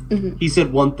Cala? Mm-hmm. He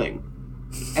said one thing.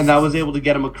 And that was able to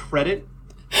get him a credit?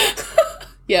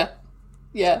 Yeah.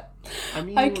 Yeah. I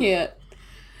mean, I can't.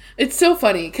 It's so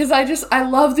funny because I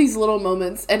love these little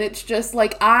moments, and it's just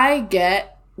like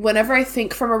whenever I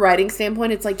think from a writing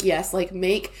standpoint, it's like, yes, like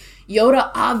make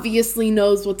Yoda obviously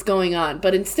knows what's going on,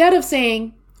 but instead of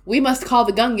saying we must call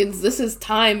the Gungans, this is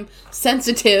time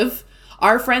sensitive,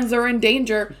 our friends are in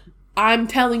danger, I'm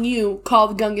telling you, call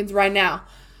the Gungans right now.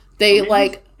 They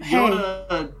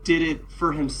Yoda did it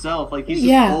for himself. Like he's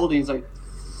just old and he's like,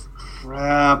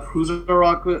 crap, who's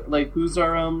our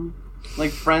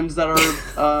friends that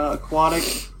are aquatic?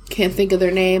 Can't think of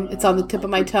their name. It's on the tip of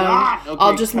my tongue. Okay,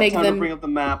 I'll just make them bring up the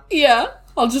map. Yeah,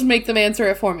 I'll just make them answer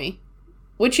it for me.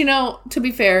 Which, to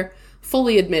be fair,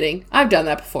 fully admitting, I've done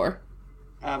that before.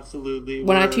 Absolutely.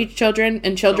 When I teach children,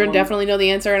 and children definitely know the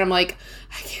answer, and I'm like,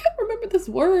 I can't remember this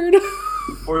word.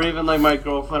 Or even like my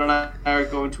girlfriend and I are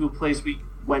going to a place we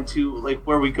went to, like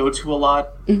where we go to a lot,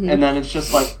 and then it's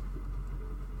just like,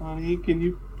 honey, can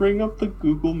you bring up the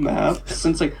Google Maps?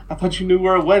 And it's like, I thought you knew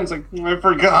where it went. It's like, I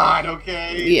forgot,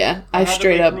 okay? Yeah, I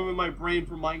straight up... room in my brain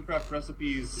for Minecraft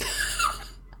recipes.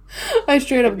 I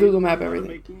straight up Google Map everything.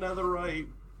 Making netherite.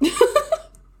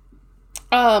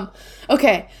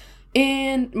 Okay.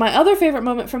 And my other favorite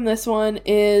moment from this one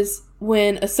is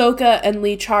when Ahsoka and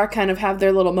Lee Char kind of have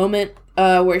their little moment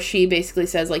where she basically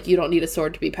says, like, you don't need a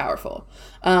sword to be powerful,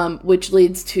 which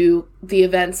leads to the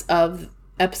events of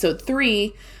Episode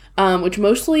 3, which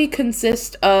mostly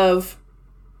consist of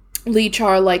Lee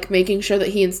Char, like, making sure that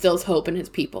he instills hope in his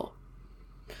people.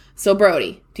 So,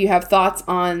 Brody, do you have thoughts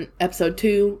on Episode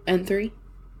 2 and 3?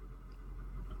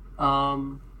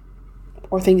 Or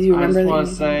things you remember? I just want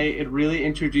to say it really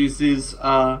introduces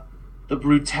the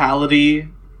brutality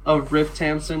of Riff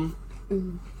Tamson.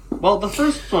 Mm-hmm. Well, the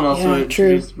first one also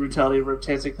introduced the brutality of Riff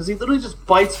Tamson because he literally just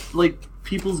bites like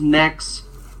people's necks,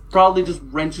 probably just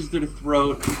wrenches their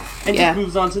throat, and just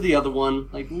moves on to the other one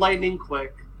like lightning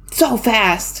quick. So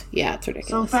fast. Yeah, it's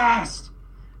ridiculous. So fast.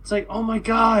 It's like, oh my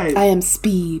god. I am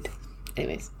speed.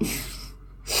 Anyways.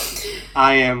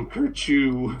 I am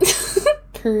Kerchu.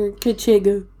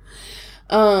 Kerchiga.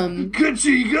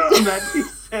 Kerchiga! And then he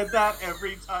said that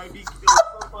every time he kills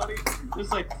somebody.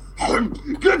 Just like,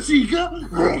 Kerchiga!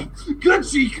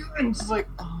 Kerchiga! And it's like,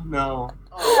 oh no.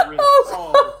 Oh, Rick.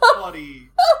 Oh, buddy.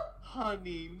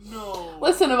 Honey, no.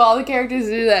 Listen, of all the characters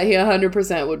to do that, he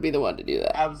 100% would be the one to do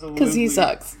that. Absolutely. Because he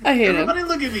sucks. I hate him. Everybody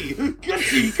look at me.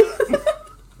 Kerchiga!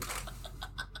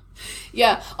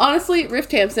 Yeah, honestly, Riff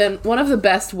Tamson, one of the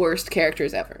best worst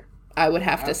characters ever, I would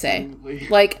have to say.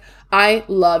 Like, I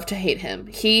love to hate him.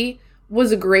 He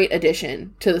was a great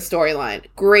addition to the storyline.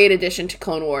 Great addition to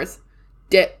Clone Wars.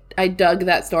 I dug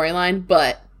that storyline,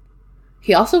 but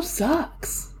he also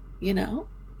sucks,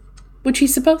 Which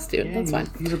he's supposed to. Yeah, that's fine.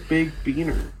 He's a big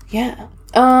beaner. Yeah.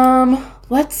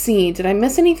 Let's see. Did I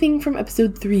miss anything from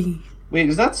Episode 3? Wait,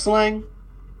 is that slang?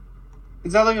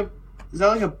 Is that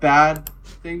like a bad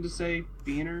thing to say,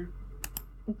 beaner?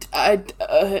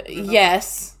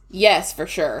 Yes. Yes, for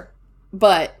sure.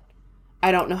 But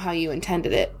I don't know how you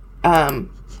intended it.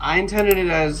 I intended it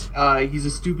as he's a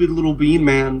stupid little bean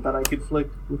man that I could flick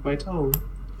with my toe.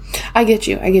 I get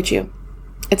you.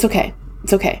 It's okay.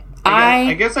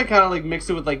 I guess I kind of like mixed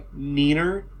it with like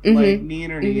neener. Mm-hmm. Like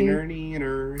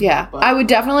neener. Yeah. But I would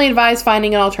definitely advise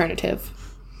finding an alternative.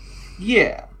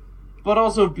 Yeah. But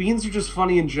also, beans are just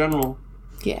funny in general.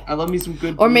 Yeah. I love me some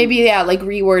good Or beans. Maybe, like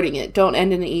rewording it. Don't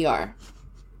end in an ER.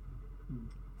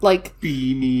 Like...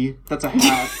 Beanie. That's a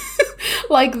hat.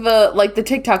 like the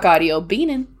TikTok audio,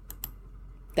 Beanin'.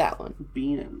 That one.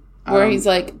 Beanin'. Where he's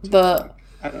like, I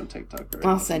don't TikTok very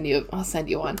I'll send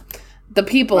you one. The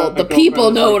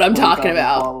people know what I'm talking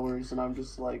about. Followers, and I'm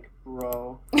just like,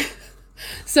 bro.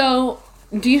 So,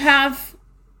 do you have...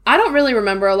 I don't really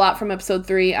remember a lot from Episode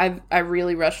 3. I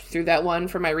really rushed through that one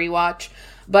for my rewatch.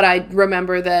 But I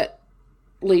remember that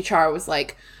Lee Char was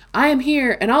like, I am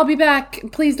here, and I'll be back.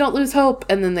 Please don't lose hope.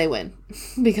 And then they win.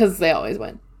 Because they always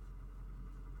win.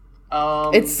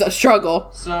 It's a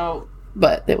struggle.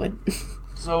 But they win.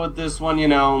 So with this one,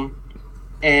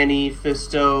 Annie,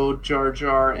 Fisto, Jar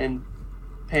Jar, and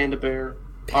Panda Bear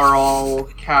are all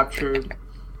captured.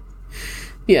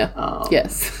 Yeah.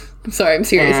 Yes. I'm sorry. I'm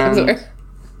serious. I'm sorry.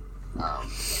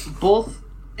 Both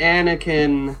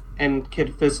Anakin and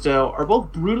Kid Fisto are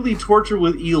both brutally tortured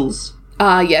with eels.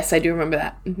 Yes, I do remember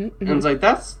that. Mm-hmm, mm-hmm. And it's like,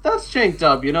 that's shanked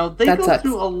up, They that go sucks.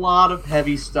 Through a lot of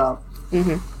heavy stuff.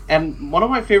 Mm-hmm. And one of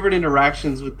my favorite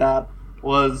interactions with that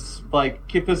was, like,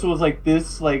 Kid Fisto was like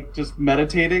this, like, just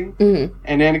meditating. Mm-hmm.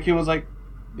 And Anakin was like,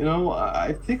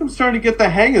 I think I'm starting to get the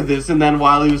hang of this. And then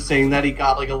while he was saying that, he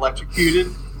got, like, electrocuted.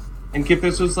 And Kid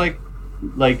Fisto was like,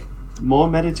 more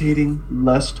meditating,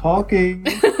 less talking.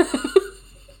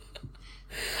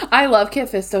 I love Kit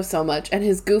Fisto so much, and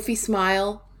his goofy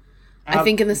smile I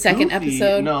think in the second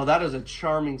episode. No, that is a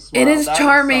charming smile. It is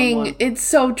charming. It's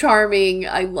so charming.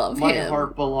 I love him. My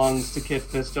heart belongs to Kit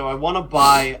Fisto. I want to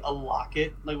buy a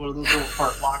locket, like one of those little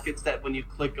heart lockets that when you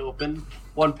click open,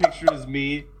 one picture is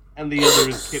me and the other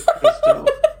is Kit Fisto.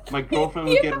 My girlfriend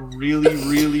would get really,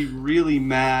 really, really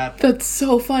mad. That's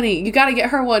so funny. You gotta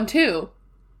get her one too.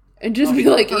 And just be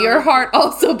like, your heart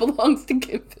also belongs to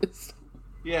Kit Fisto.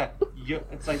 Yeah,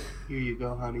 it's like, here you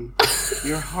go, honey.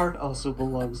 Your heart also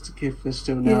belongs to Kit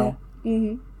Fisto now. Yeah.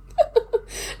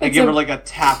 Mm-hmm. I give her like a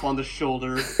tap on the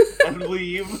shoulder and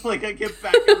leave. Like I get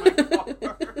back in my car.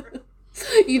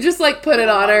 You just like put it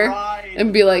on her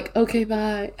and be like, okay,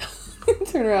 bye.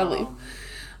 Turn around, leave.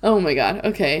 Oh my god.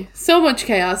 Okay. So much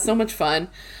chaos, so much fun.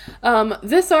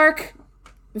 This arc,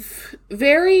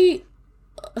 very...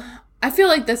 I feel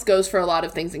like this goes for a lot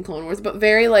of things in Clone Wars, but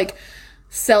very like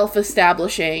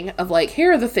self-establishing of like,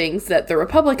 here are the things that the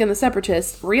Republic and the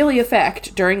Separatists really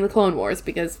affect during the Clone Wars,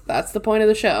 because that's the point of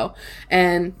the show.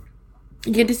 And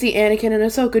you get to see Anakin and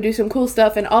Ahsoka do some cool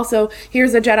stuff, and also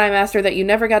here's a Jedi Master that you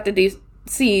never got to do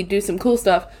some cool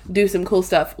stuff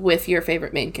with your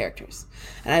favorite main characters.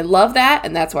 And I love that,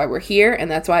 and that's why we're here, and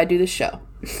that's why I do this show.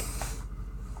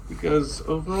 Because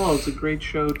overall it's a great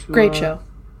show to... Great show.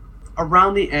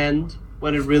 Around the end,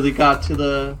 when it really got to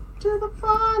the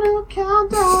final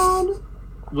countdown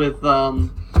with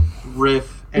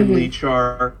Riff and Lee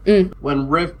Char, when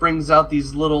Riff brings out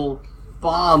these little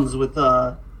bombs with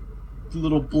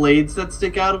little blades that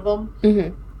stick out of them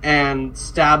and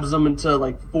stabs them into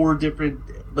like 4 different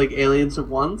like aliens at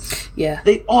once. Yeah,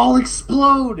 they all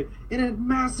explode in a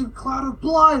massive cloud of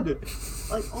blood.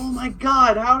 Like, oh my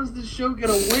god, how does this show get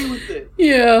away with it?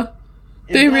 Yeah,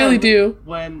 they really do.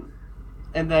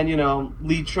 And then, you know,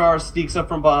 Lee Char sneaks up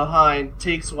from behind,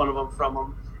 takes one of them from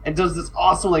him, and does this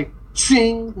awesome, like,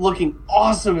 ching, looking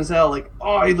awesome as hell. Like,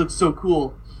 oh, he looks so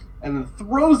cool. And then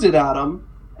throws it at him,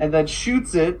 and then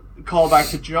shoots it, call back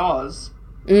to Jaws.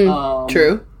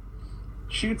 True.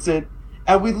 Shoots it,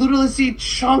 and we literally see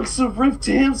chunks of Riff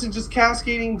Tamson just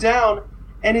cascading down,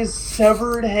 and his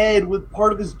severed head with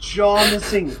part of his jaw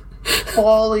missing,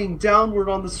 falling downward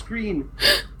on the screen.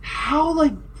 How,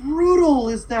 like, brutal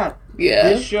is that? Yeah.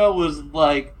 This show was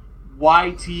like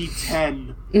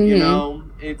YT10, you know?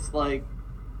 It's like,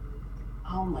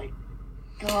 oh my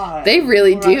god. They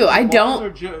really do. Why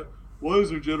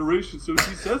is our generation so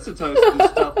desensitized to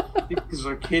this stuff? Because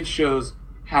our kid shows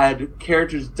had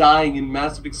characters dying in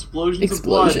massive explosions of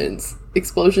blood.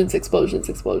 Explosions.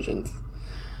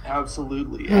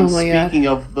 Absolutely. And speaking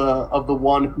of the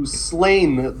one who's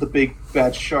slain the big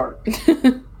bad shark.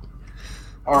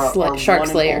 Our Shark one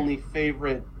Slayer. and only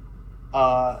favorite,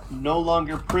 no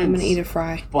longer prince, I'm gonna eat a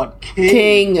fry, but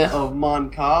king of Mon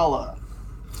Cala,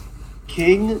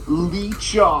 King Lee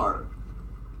Char.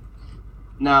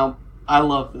 Now, I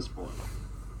love this boy.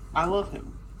 I love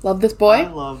him. Love this boy? I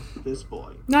love this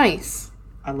boy. Nice.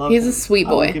 I love He's him. a sweet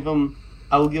boy.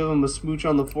 I will give him a smooch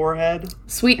on the forehead.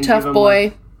 Sweet, tough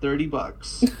boy.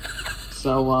 $30.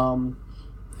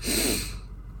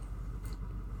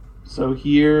 So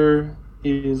here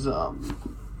is the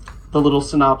little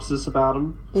synopsis about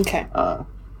him. Okay.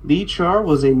 Lee Char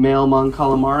was a male Mon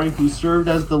Calamari who served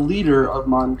as the leader of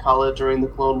Mon Cala during the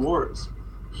Clone Wars.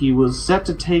 He was set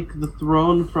to take the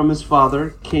throne from his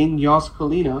father, King Yos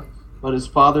Kalina, but his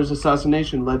father's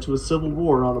assassination led to a civil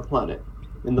war on the planet.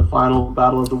 In the final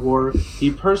battle of the war, he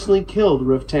personally killed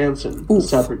Riff Tamson, the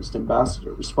Separatist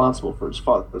ambassador responsible for his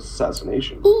father's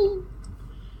assassination. Ooh.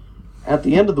 At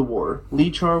the end of the war, Lee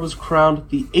Char was crowned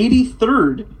the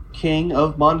 83rd King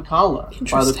of Mon Cala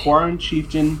by the Quarren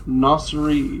chieftain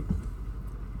Nosiri.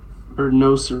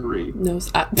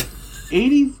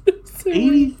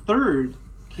 83rd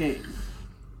King.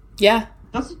 Yeah.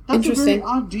 That's a very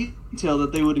odd detail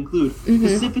that they would include.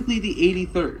 Specifically the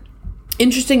 83rd.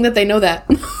 Interesting that they know that.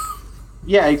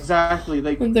 Yeah, exactly.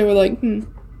 They were like,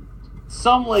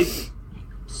 Some, like,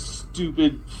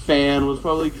 stupid fan was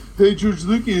probably like, hey, George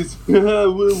Lucas,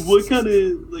 what kind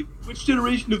of, like, which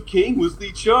generation of king was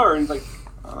Lee Char? And he's like,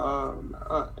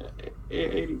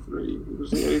 83. He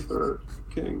was the 83rd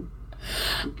king.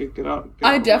 Get out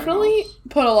I definitely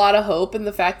put a lot of hope in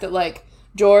the fact that, like,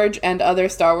 George and other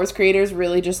Star Wars creators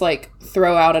really just, like,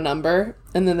 throw out a number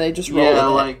and then they just roll with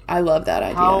like, it. I love that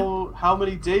idea. How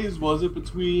many days was it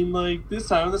between, like, this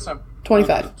time and this time?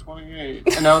 25.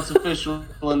 28. And now it's official,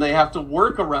 and they have to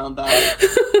work around that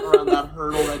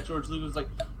hurdle that George Lucas was like,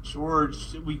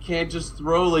 George, we can't just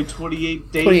throw, like, 28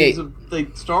 days of,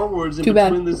 like, Star Wars in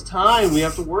between this time. We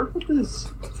have to work with this.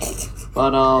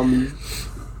 But,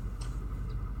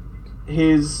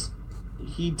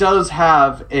 he does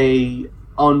have a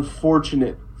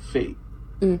unfortunate fate.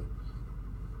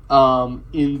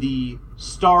 in the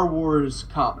Star Wars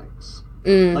comics.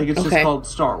 It's just called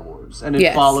Star Wars, and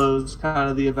it follows kind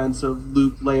of the events of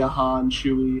Luke, Leia, Han,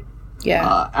 Chewie.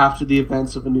 Yeah. After the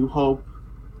events of A New Hope.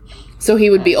 So he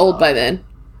would be old by then.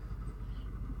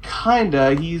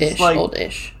 Kinda. He's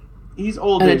oldish. He's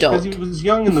oldish because he was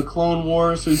young in the Clone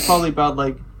Wars, so he's probably about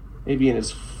maybe in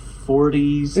his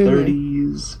 40s,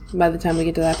 30s. By the time we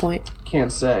get to that point,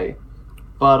 can't say.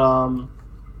 But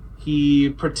he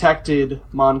protected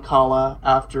Mon Cala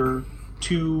after a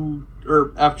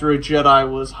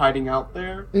Jedi was hiding out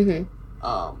there.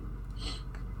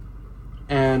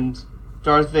 And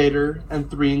Darth Vader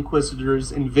and 3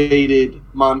 Inquisitors invaded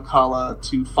Mon Cala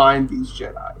to find these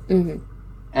Jedi.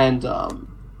 And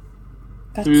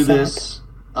through sad. This,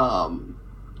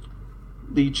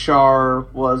 Lee Char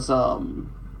was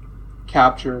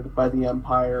captured by the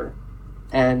Empire,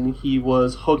 and he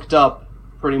was hooked up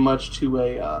pretty much to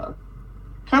a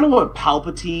kind of what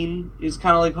Palpatine is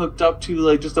kind of hooked up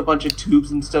to, just a bunch of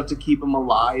tubes and stuff to keep him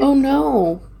alive. Oh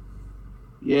no!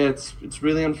 Yeah, it's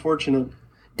really unfortunate.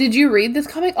 Did you read this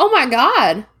comic? Oh my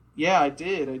god! Yeah, I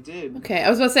did. Okay, I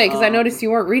was about to say, because I noticed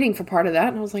you weren't reading for part of that,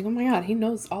 and I was like, oh my god, he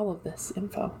knows all of this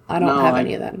info. I don't have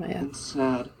any of that in my head. It's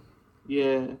sad.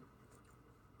 Yeah.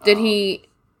 Did he...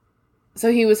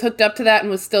 So he was hooked up to that and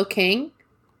was still king?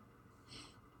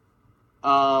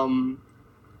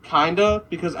 Kinda,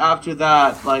 because after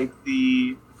that,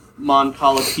 the Mon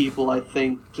Cala people, I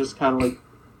think, just kind of,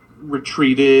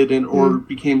 retreated or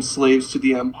became slaves to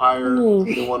the Empire.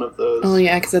 Either one of those. Oh,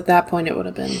 yeah, because at that point it would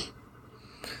have been...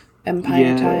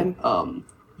 Empire time.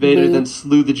 Vader then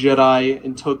slew the Jedi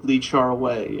and took Lee Char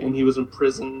away, and he was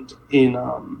imprisoned in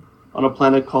on a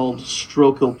planet called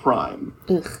Strokil Prime.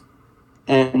 Ugh.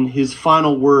 And his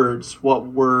final words, what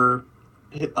were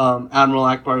Admiral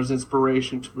Akbar's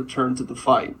inspiration to return to the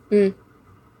fight.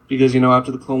 Because,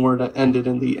 after the Clone War ended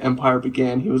and the Empire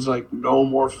began, he was like, no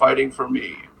more fighting for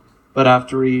me. But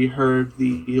after he heard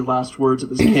the last words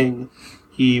of his king,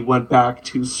 he went back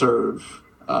to serve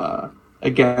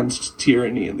against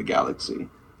tyranny in the galaxy.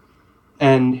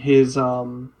 And his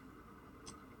last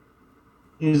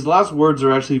words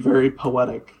are actually very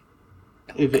poetic.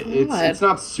 It's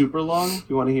not super long. Do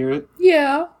you want to hear it?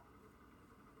 Yeah.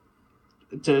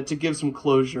 To give some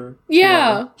closure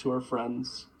to our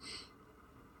friends.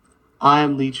 I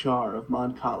am Lee Char of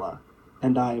Mon Cala,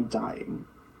 and I am dying.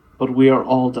 But we are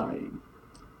all dying.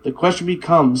 The question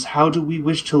becomes, how do we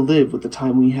wish to live with the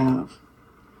time we have?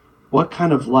 What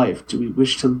kind of life do we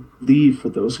wish to leave for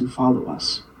those who follow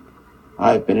us?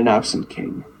 I have been an absent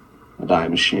king, and I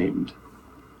am ashamed.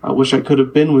 I wish I could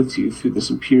have been with you through this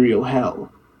imperial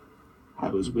hell. I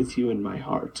was with you in my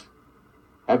heart.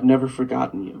 I've never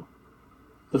forgotten you.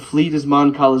 The fleet is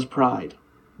Mon Cala's pride.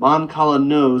 Mon Cala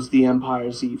knows the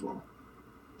Empire's evil.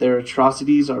 Their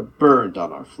atrocities are burned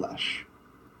on our flesh.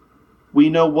 We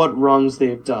know what wrongs they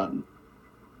have done,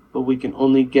 but we can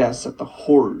only guess at the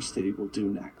horrors they will do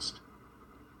next.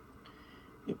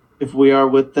 If we are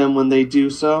with them when they do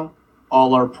so,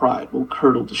 all our pride will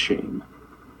curdle to shame.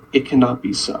 It cannot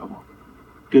be so.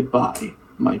 Goodbye,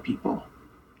 my people.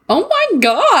 Oh my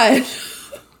god!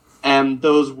 And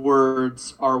those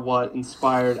words are what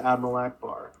inspired Admiral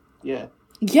Akbar. Yeah.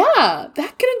 Yeah,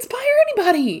 that could inspire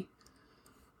anybody.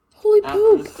 Holy poop.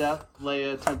 After his death,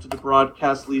 Leia attempted to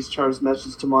broadcast Lee Char's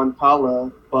message to Mon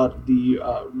Cala, but the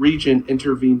regent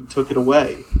intervened and took it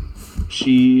away.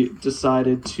 She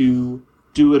decided to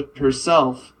do it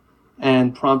herself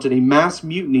and prompted a mass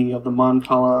mutiny of the Mon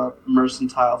Cala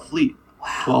mercantile fleet.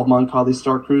 Wow. 12 Mon Cala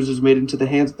Star Cruisers made into the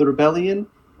hands of the rebellion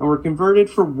and were converted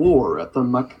for war at the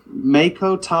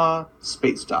Mako Ta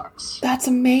space docks. That's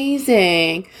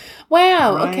amazing.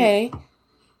 Wow, right? Okay.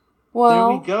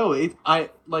 Well, there we go.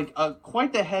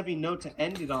 Quite the heavy note to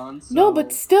end it on. So. No,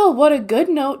 but still, what a good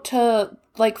note to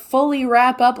fully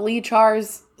wrap up Lee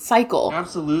Char's cycle.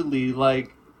 Absolutely,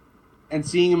 and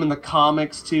seeing him in the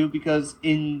comics too, because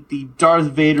in the Darth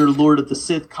Vader Lord of the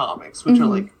Sith comics, which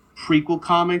are prequel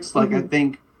comics, I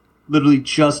think literally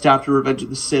just after Revenge of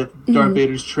the Sith, Darth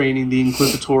Vader's training the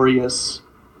Inquisitorius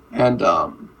and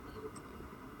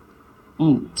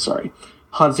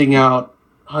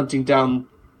hunting down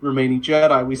remaining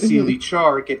Jedi. We see Lee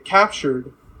Char get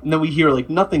captured, and then we hear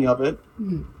nothing of it.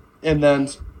 And then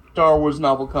Star Wars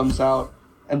novel comes out,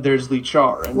 and there's Lee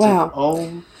Char. And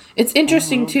wow. It's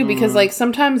interesting too, because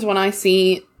sometimes when I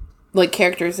see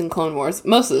characters in Clone Wars,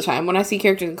 most of the time when I see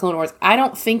characters in Clone Wars, I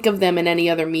don't think of them in any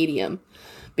other medium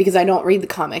because I don't read the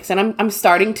comics, and I'm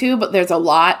starting to, but there's a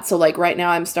lot. So right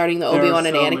now I'm starting the Obi-Wan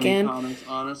and Anakin. Many comics,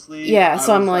 honestly. Yeah,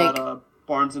 so I'm at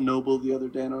Barnes and Noble the other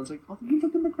day, and I was like, "Oh, you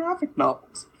look in the graphic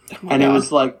novels," and it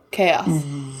was chaos.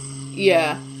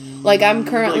 Yeah. Like, I'm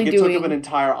currently it doing... took up an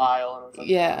entire aisle. And I was like,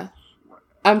 yeah.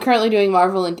 I'm currently doing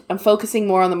Marvel, and I'm focusing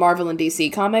more on the Marvel and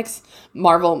DC comics.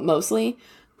 Marvel, mostly,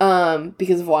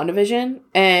 because of WandaVision.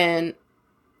 And,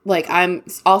 like, I'm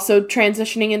also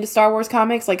transitioning into Star Wars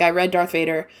comics. Like, I read Darth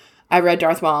Vader. I read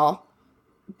Darth Maul.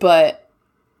 But,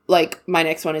 like, my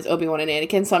next one is Obi-Wan and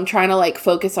Anakin. So I'm trying to, like,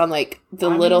 focus on, like, the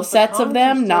little sets of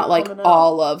them. Not, like,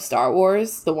 all of Star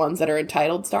Wars. The ones that are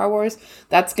entitled Star Wars.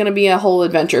 That's going to be a whole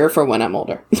adventure for when I'm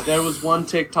older. There was one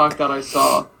TikTok that I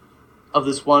saw of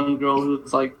this one girl who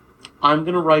was like, I'm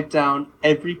going to write down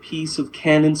every piece of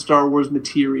canon Star Wars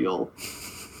material.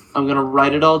 I'm going to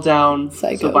write it all down.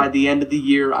 Psycho. So by the end of the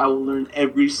year, I will learn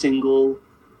every single,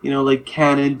 like,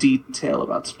 canon detail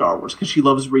about Star Wars. Because she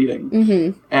loves reading.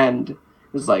 Mm-hmm. And it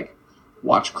was like,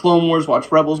 watch Clone Wars,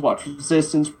 watch Rebels, watch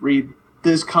Resistance, read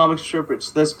this comic strip,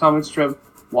 it's this comic strip,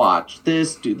 watch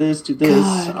this, do this.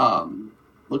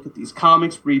 Look at these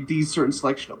comics, read these certain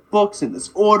selection of books in this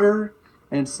order.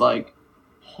 And it's like,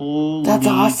 holy that's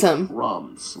awesome.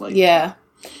 Crumbs. Like, yeah.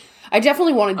 I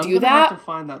definitely want to do that. Have to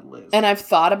find that list. And I've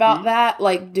thought about that,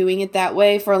 like, doing it that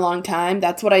way for a long time.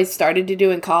 That's what I started to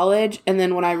do in college. And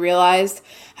then when I realized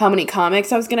how many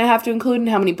comics I was going to have to include and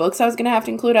how many books I was going to have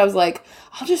to include, I was like,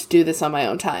 I'll just do this on my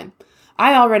own time.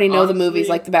 I already know the movies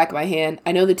like the back of my hand.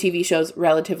 I know the TV shows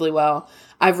relatively well.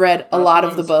 I've read a lot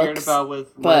of the books. About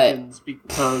with Legends,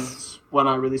 because when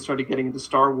I really started getting into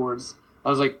Star Wars, I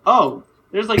was like, oh,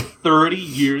 there's like 30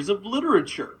 years of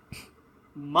literature.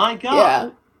 My God.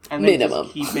 Yeah. And they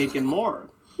just keep making more.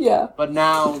 Yeah. But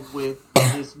now with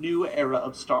this new era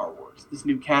of Star Wars, this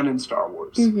new canon Star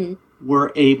Wars,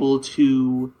 we're able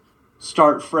to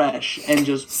start fresh and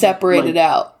just separate it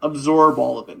out. Absorb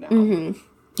all of it now. Mm-hmm.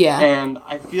 Yeah. And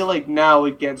I feel like now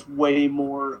it gets way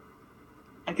more,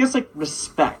 I guess, like,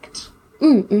 respect.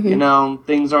 Mm-hmm.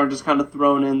 Things aren't just kind of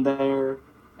thrown in there.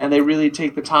 And they really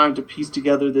take the time to piece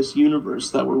together this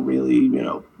universe that we're really,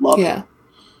 loving. Yeah.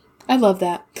 I love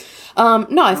that.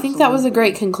 No, I think that was a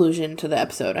great conclusion to the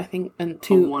episode. I think, and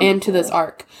to this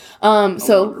arc.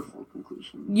 So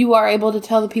you are able to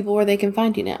tell the people where they can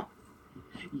find you now.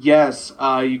 Yes,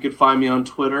 you could find me on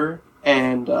Twitter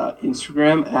and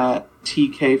Instagram at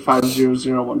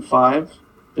TK50015.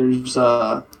 There's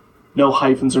no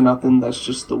hyphens or nothing. That's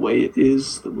just the way it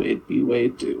is, the way it be, way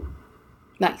it do.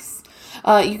 Nice.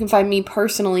 You can find me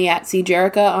personally at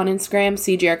CJerica on Instagram,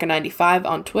 CJerica95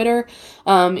 on Twitter.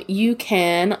 You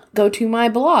can go to my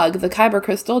blog,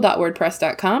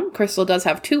 thekybercrystal.wordpress.com. Crystal does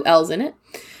have 2 L's in it.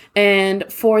 And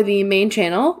for the main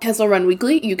channel, Kessel Run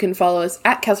Weekly, you can follow us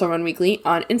at Kessel Run Weekly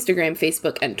on Instagram,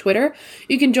 Facebook, and Twitter.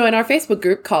 You can join our Facebook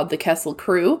group called The Kessel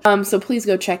Crew. So please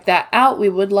go check that out. We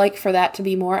would like for that to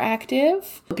be more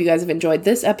active. Hope you guys have enjoyed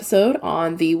this episode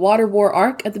on the Water War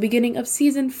arc at the beginning of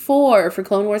Season 4 for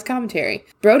Clone Wars commentary.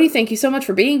 Brody, thank you so much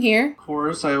for being here. Of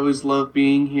course, I always love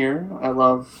being here. I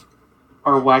love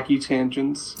our wacky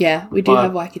tangents. Yeah, we do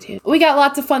have wacky tangents. We got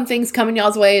lots of fun things coming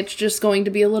y'all's way. It's just going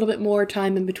to be a little bit more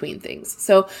time in between things.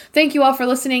 So thank you all for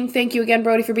listening. Thank you again,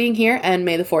 Brody, for being here, and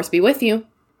may the Force be with you.